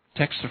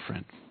 Text a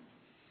friend.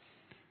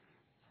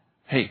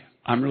 Hey,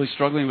 I'm really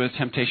struggling with a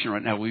temptation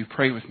right now. Will you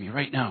pray with me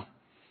right now?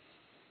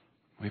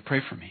 Will you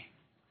pray for me?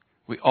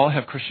 We all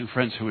have Christian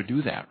friends who would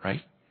do that,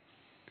 right?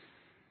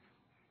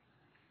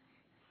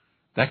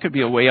 That could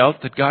be a way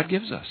out that God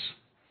gives us.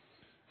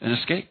 An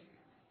escape.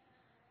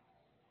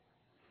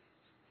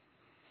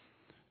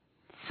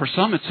 For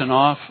some, it's an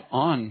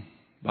off-on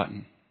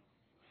button.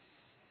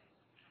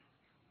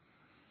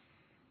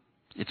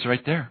 It's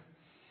right there.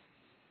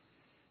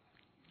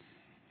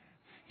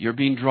 You're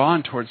being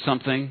drawn towards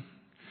something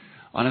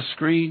on a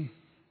screen.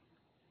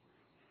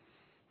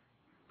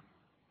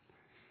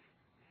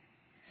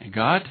 And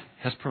God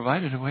has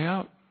provided a way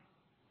out.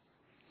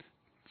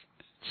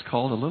 It's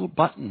called a little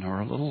button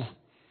or a little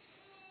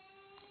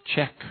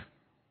check.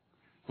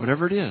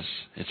 Whatever it is,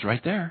 it's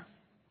right there.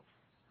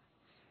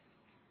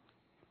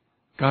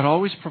 God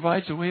always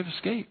provides a way of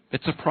escape.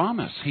 It's a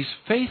promise. He's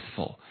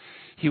faithful.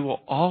 He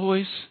will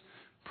always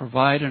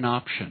provide an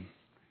option.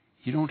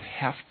 You don't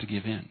have to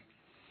give in.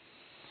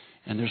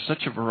 And there's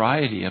such a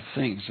variety of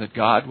things that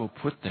God will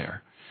put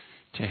there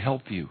to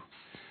help you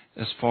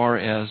as far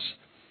as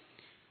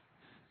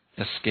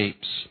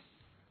escapes.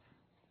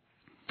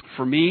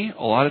 For me,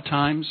 a lot of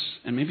times,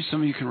 and maybe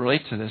some of you can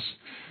relate to this,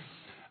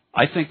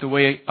 I think the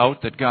way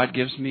out that God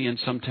gives me in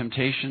some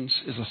temptations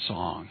is a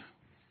song.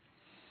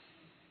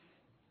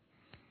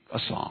 A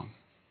song.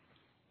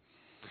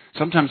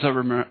 Sometimes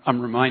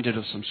I'm reminded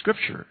of some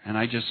Scripture, and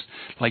I just,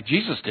 like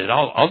Jesus did,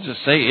 I'll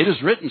just say, it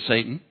is written,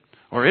 Satan,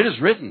 or it is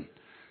written.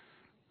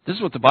 This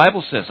is what the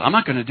Bible says. I'm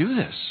not going to do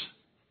this.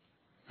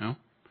 No?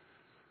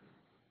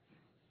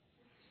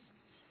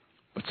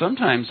 But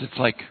sometimes it's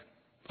like,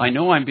 I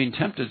know I'm being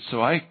tempted,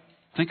 so I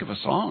think of a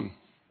song.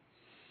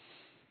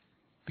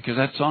 Because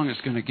that song is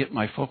going to get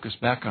my focus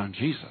back on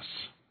Jesus.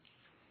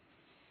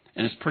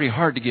 And it's pretty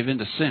hard to give in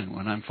to sin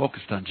when I'm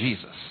focused on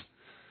Jesus.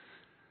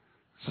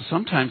 So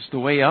sometimes the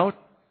way out,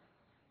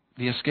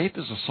 the escape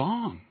is a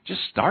song.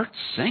 Just start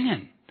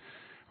singing.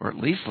 Or at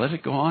least let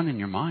it go on in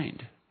your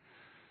mind.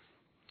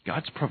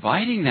 God's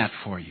providing that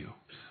for you.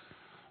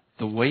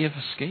 The way of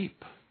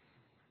escape.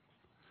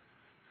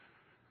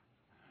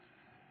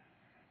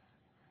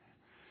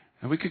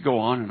 And we could go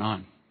on and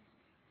on.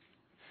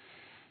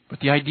 But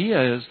the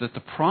idea is that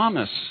the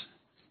promise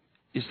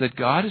is that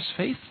God is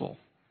faithful.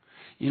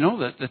 You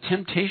know, that the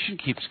temptation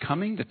keeps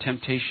coming. The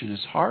temptation is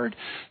hard.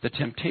 The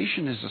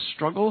temptation is a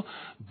struggle.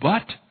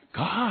 But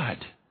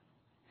God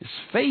is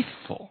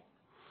faithful.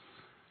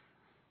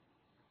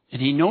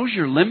 And He knows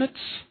your limits,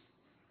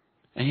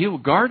 and He will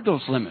guard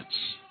those limits,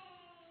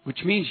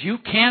 which means you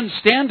can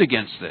stand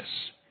against this.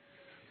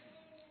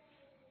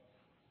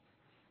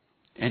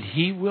 And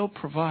He will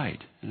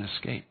provide an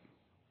escape.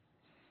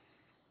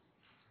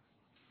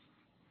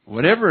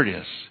 Whatever it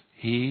is,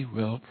 He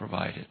will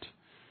provide it,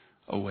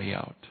 a way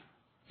out.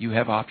 You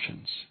have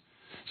options.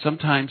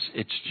 Sometimes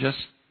it's just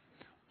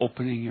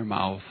opening your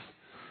mouth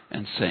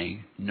and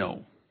saying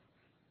no.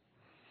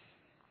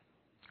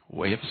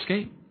 Way of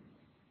escape.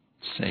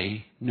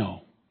 Say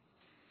no.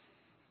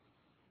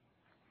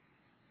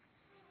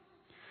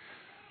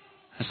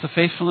 That's the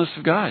faithfulness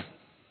of God.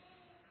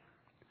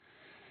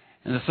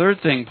 And the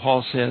third thing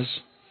Paul says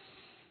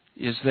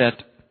is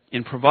that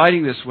in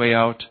providing this way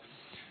out,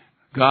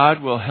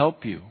 God will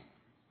help you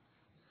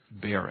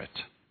bear it.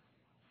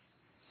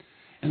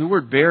 And the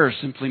word bear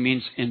simply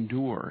means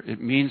endure.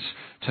 It means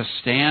to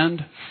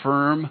stand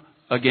firm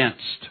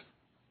against.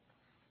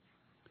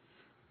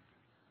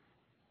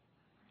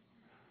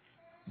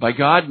 By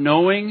God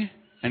knowing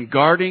and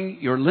guarding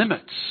your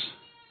limits,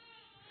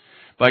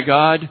 by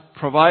God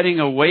providing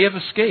a way of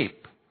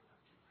escape,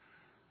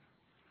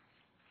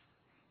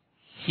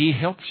 He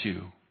helps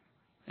you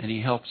and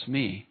He helps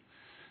me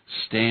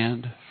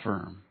stand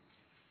firm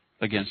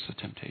against the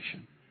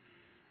temptation.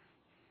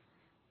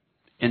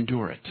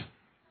 Endure it.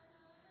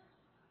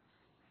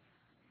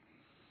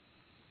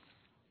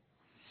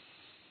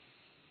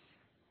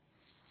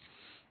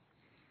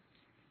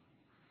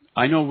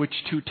 I know which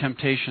two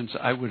temptations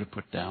I would have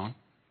put down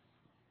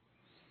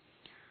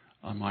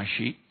on my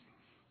sheet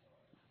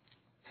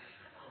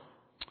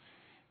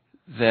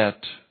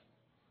that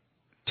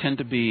tend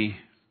to be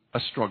a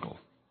struggle.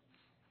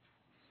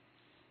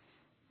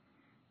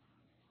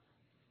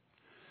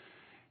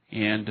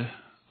 And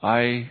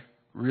I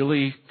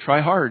really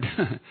try hard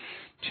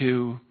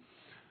to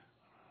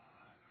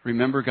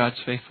remember God's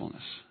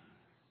faithfulness,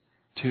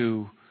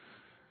 to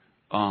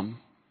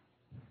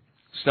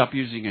stop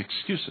using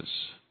excuses.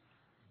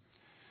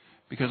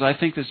 Because I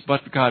think this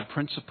but God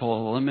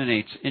principle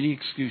eliminates any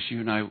excuse you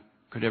and I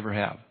could ever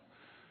have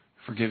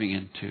for giving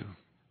in to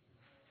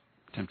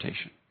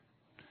temptation.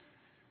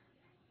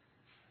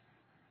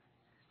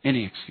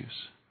 Any excuse.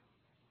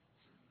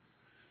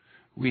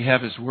 We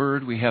have His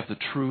Word, we have the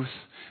truth,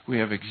 we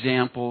have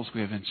examples,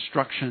 we have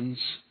instructions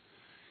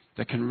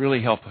that can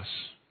really help us.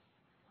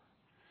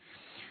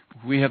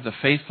 We have the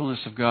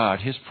faithfulness of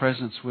God, His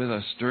presence with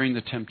us during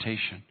the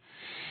temptation.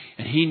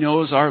 And He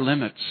knows our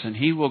limits, and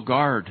He will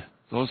guard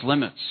those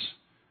limits.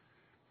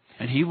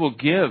 And He will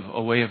give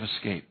a way of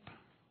escape.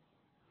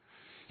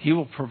 He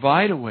will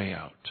provide a way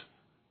out.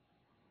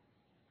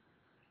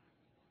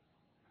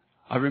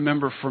 I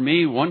remember for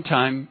me one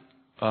time,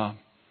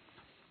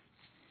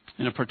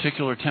 in a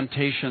particular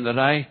temptation that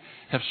I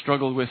have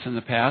struggled with in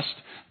the past,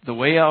 the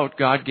way out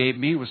God gave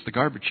me was the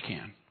garbage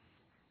can.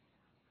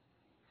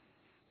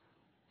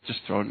 Just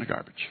throw it in the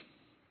garbage.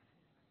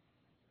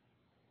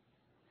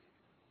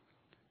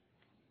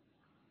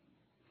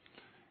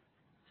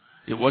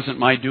 It wasn't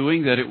my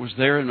doing that it was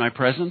there in my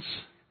presence.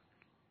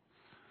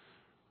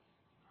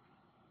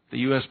 The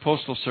U.S.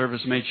 Postal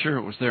Service made sure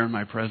it was there in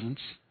my presence.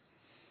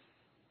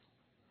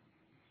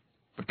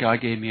 But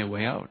God gave me a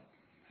way out.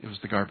 It was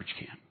the garbage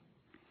can.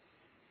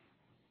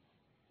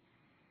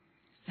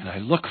 And I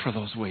look for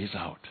those ways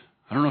out.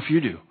 I don't know if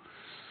you do.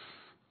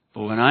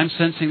 But when I'm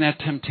sensing that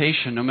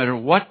temptation, no matter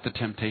what the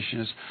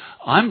temptation is,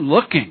 I'm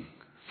looking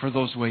for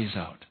those ways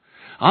out.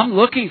 I'm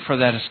looking for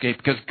that escape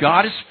because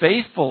God is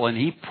faithful and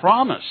He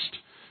promised.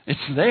 It's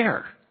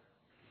there.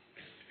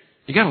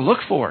 You got to look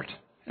for it.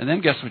 And then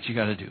guess what you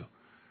got to do?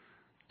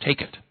 Take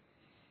it.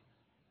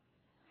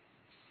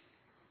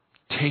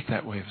 Take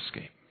that way of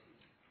escape.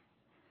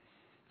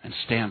 And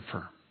stand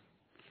firm.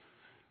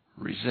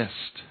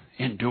 Resist.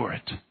 Endure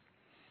it.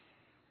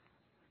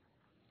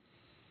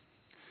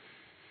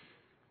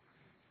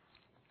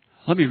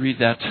 Let me read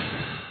that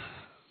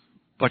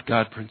but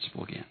God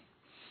principle again.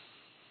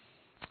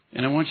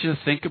 And I want you to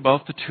think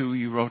about the two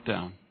you wrote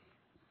down.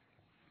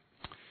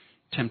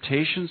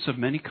 Temptations of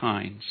many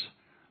kinds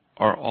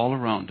are all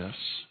around us,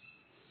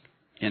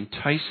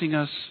 enticing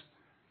us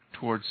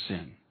towards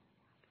sin.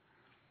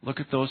 Look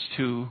at those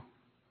two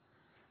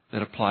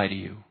that apply to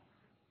you.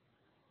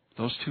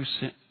 Those two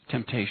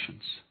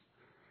temptations.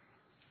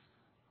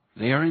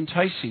 They are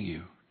enticing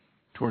you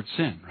towards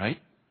sin, right?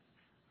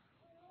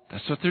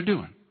 That's what they're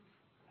doing.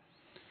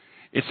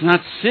 It's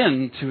not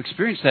sin to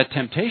experience that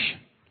temptation.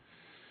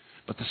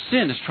 But the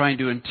sin is trying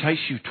to entice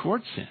you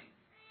towards sin.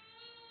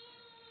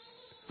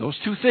 Those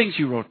two things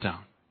you wrote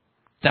down.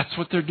 That's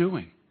what they're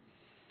doing.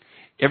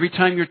 Every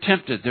time you're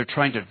tempted, they're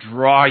trying to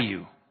draw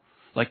you.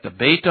 Like the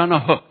bait on a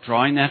hook,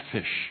 drawing that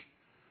fish.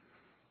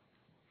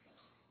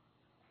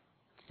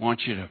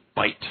 Want you to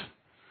bite.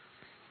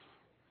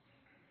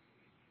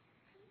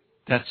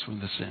 That's when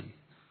the sin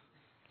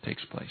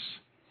takes place.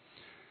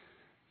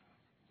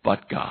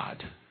 But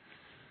God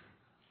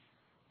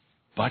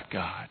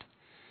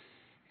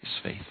is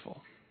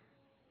faithful.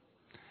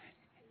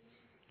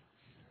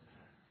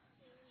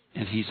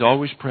 And He's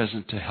always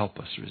present to help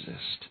us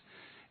resist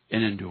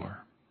and endure.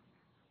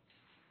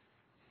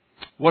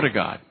 What a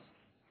God.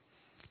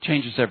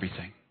 Changes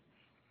everything.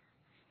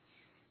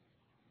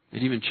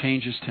 It even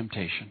changes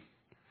temptation.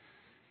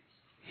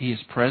 He is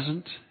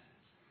present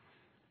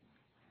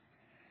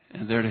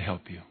and there to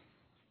help you.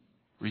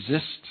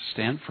 Resist,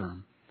 stand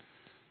firm,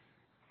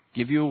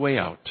 give you a way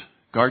out,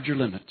 guard your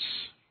limits,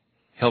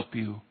 help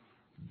you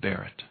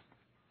bear it.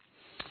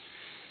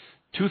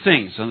 Two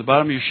things on the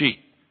bottom of your sheet.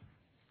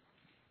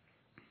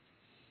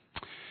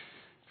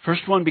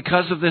 First one,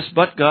 because of this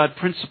but God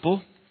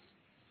principle,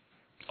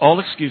 all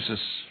excuses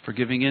for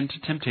giving in to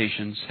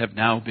temptations have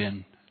now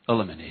been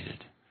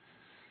eliminated.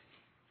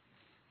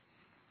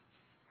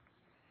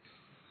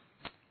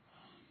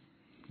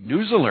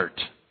 News alert.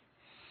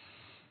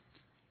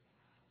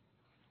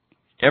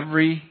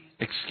 Every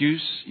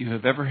excuse you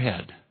have ever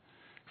had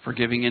for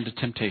giving in to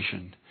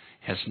temptation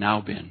has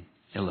now been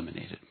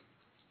eliminated.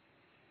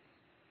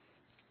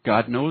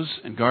 God knows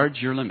and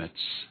guards your limits.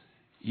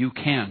 You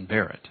can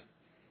bear it.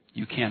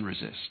 You can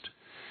resist.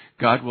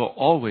 God will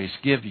always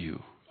give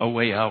you a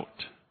way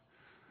out.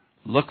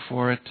 Look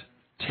for it.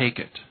 Take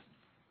it.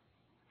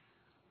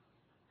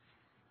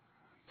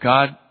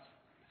 God,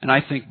 and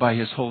I think by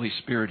His Holy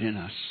Spirit in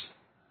us,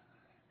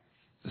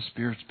 the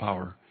Spirit's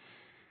power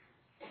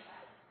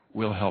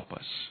will help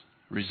us.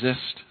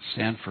 Resist,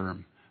 stand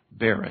firm,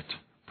 bear it,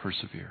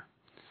 persevere.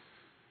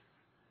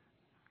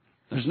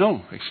 There's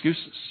no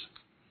excuses.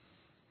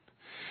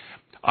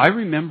 I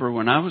remember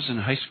when I was in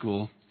high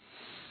school,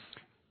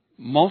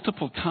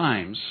 multiple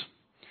times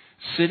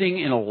sitting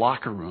in a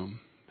locker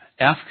room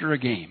after a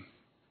game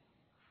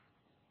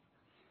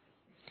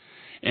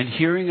and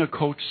hearing a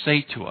coach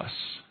say to us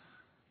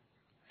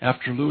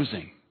after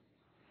losing,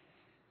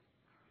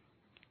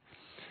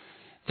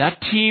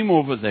 "That team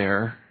over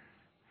there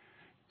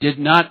did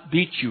not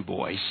beat you,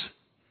 boys.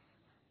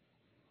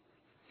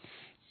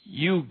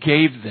 You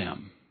gave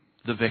them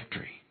the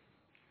victory."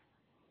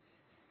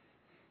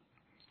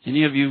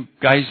 Any of you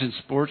guys in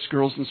sports,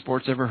 girls in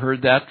sports, ever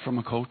heard that from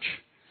a coach?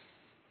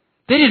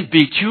 They didn't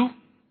beat you.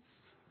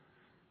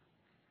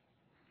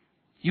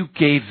 You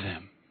gave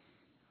them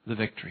the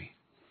victory.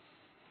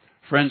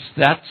 Friends,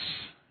 that's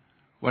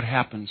what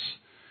happens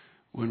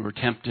when we're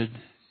tempted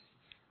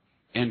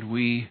and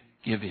we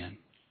give in.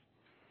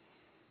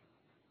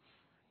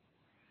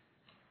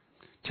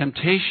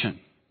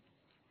 Temptation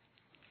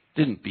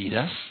didn't beat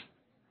us.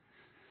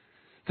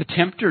 The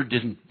tempter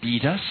didn't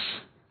beat us.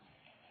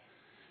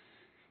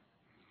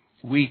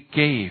 We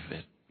gave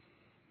it.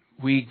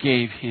 We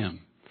gave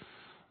him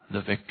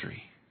the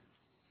victory.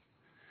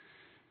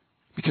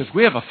 Because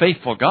we have a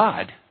faithful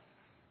God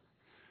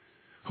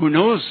who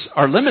knows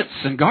our limits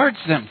and guards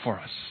them for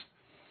us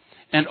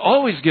and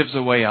always gives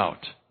a way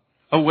out,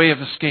 a way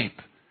of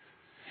escape,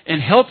 and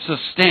helps us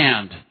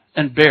stand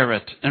and bear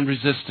it and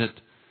resist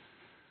it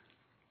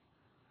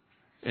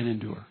and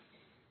endure.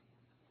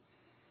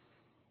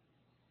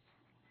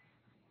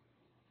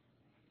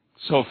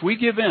 So if we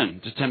give in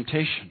to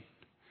temptation,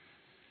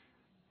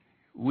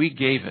 we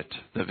gave it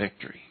the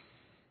victory.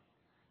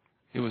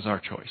 It was our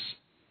choice.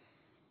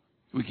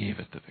 We gave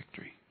it the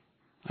victory.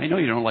 I know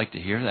you don't like to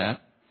hear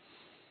that.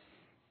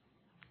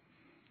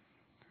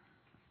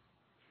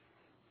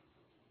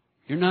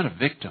 You're not a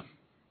victim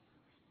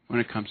when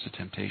it comes to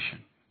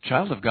temptation.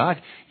 Child of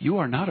God, you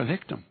are not a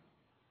victim.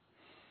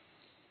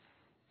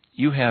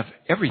 You have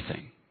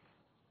everything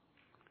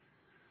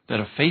that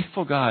a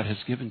faithful God has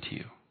given to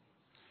you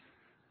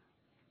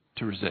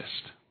to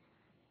resist.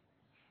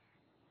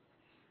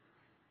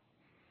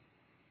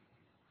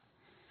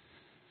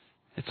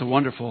 It's a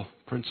wonderful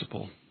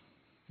principle.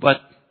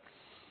 But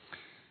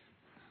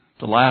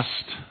the last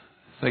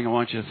thing I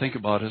want you to think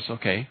about is,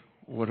 okay,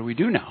 what do we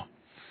do now?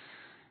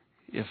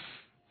 If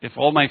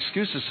all my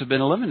excuses have been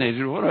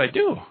eliminated, what do I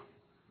do?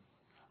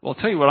 Well, I'll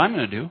tell you what I'm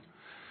going to do.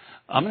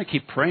 I'm going to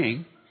keep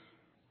praying.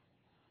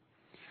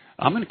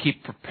 I'm going to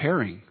keep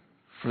preparing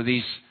for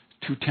these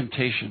two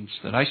temptations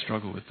that I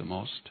struggle with the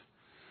most.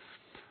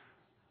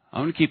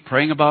 I'm going to keep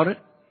praying about it,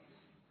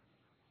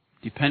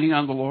 depending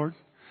on the Lord.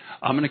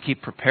 I'm going to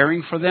keep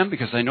preparing for them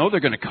because I know they're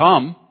going to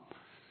come.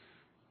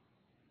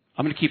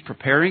 I'm going to keep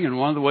preparing, and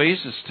one of the ways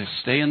is to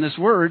stay in this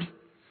Word.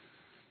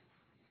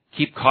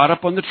 Keep caught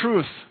up on the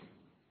truth.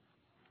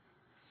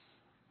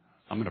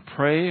 I'm going to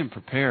pray and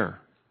prepare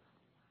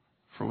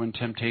for when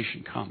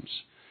temptation comes.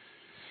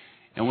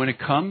 And when it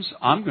comes,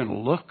 I'm going to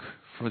look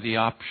for the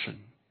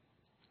option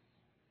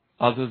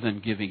other than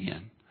giving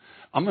in.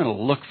 I'm going to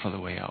look for the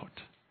way out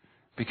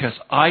because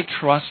I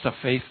trust a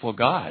faithful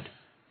God.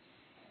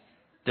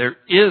 There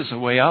is a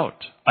way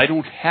out. I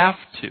don't have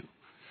to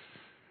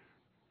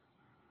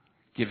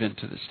give in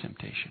to this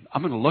temptation.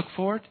 I'm going to look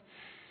for it,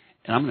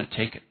 and I'm going to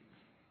take it.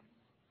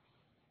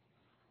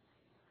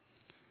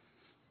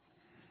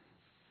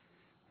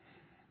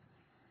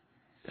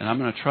 And I'm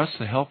going to trust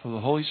the help of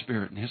the Holy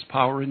Spirit and His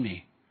power in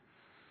me,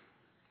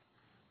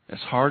 as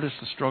hard as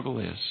the struggle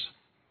is,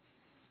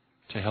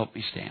 to help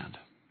me stand.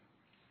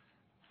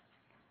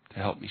 To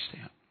help me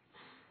stand.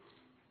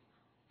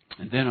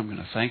 And then I'm going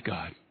to thank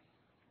God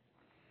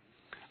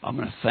I'm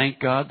going to thank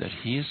God that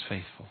He is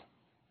faithful.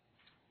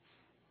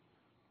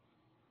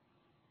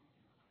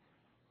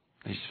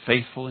 He's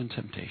faithful in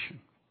temptation.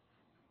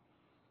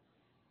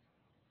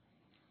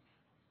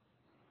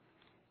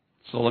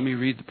 So let me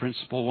read the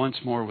principle once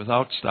more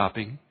without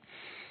stopping,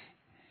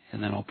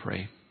 and then I'll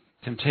pray.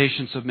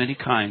 Temptations of many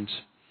kinds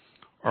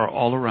are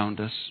all around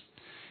us,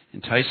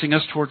 enticing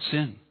us toward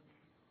sin.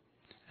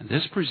 And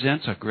this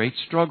presents a great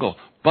struggle.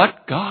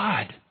 But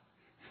God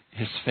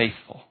is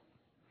faithful.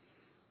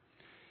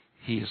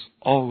 He is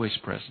always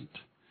present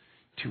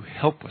to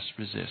help us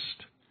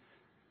resist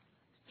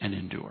and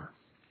endure.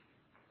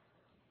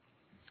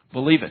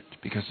 Believe it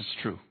because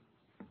it's true.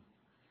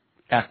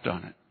 Act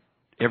on it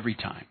every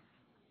time.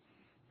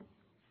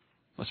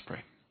 Let's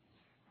pray.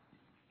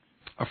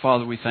 Our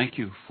Father, we thank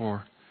you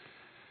for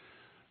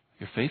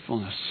your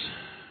faithfulness.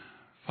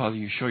 Father,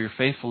 you show your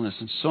faithfulness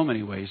in so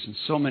many ways, in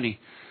so many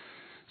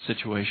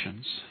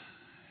situations.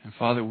 And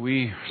Father,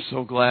 we are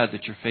so glad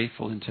that you're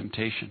faithful in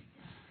temptation.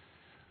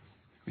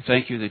 We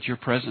thank you that you're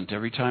present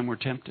every time we're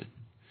tempted.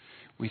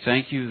 We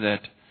thank you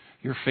that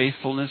your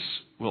faithfulness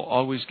will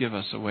always give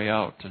us a way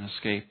out, an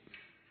escape.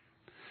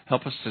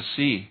 Help us to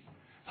see,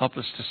 help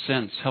us to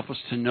sense, help us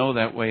to know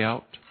that way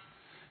out.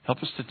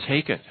 Help us to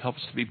take it. Help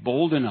us to be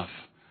bold enough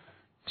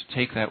to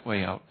take that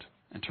way out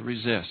and to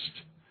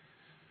resist.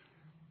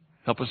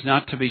 Help us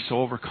not to be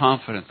so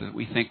overconfident that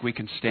we think we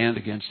can stand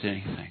against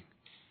anything.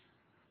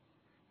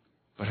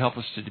 But help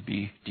us to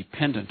be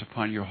dependent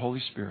upon your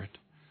Holy Spirit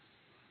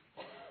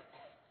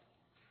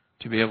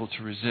to be able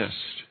to resist,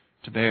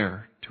 to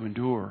bear, to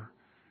endure,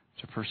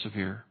 to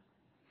persevere.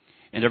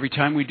 And every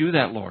time we do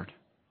that, Lord,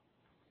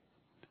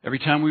 every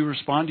time we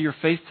respond to your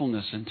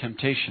faithfulness in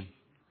temptation,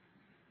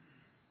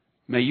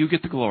 may you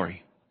get the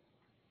glory.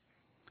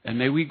 And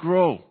may we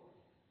grow.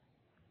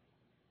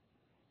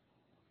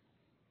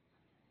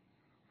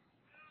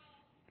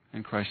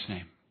 In Christ's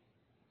name,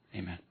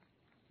 amen.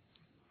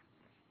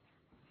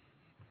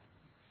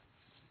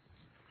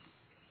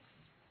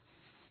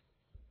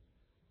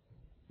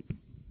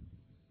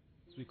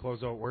 As we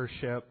close out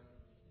worship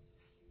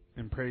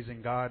and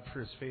praising God for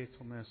His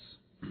faithfulness,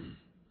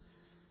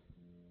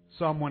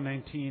 Psalm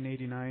 119,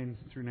 89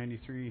 through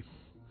 93.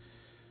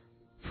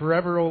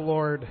 Forever, O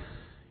Lord,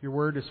 your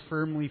word is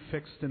firmly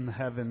fixed in the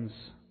heavens.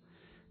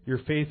 Your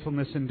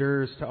faithfulness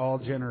endures to all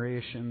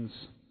generations.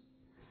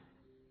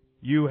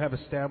 You have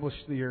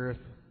established the earth,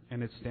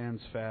 and it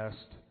stands fast.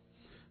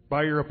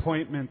 By your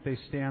appointment they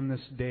stand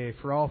this day,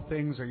 for all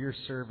things are your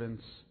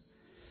servants.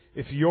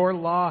 If your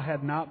law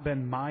had not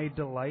been my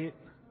delight,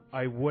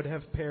 I would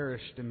have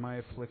perished in my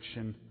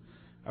affliction.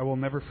 I will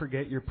never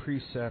forget your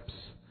precepts,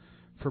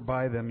 for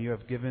by them you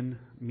have given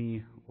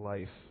me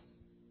life.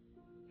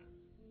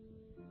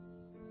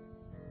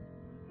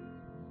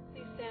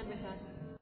 Please stand with us.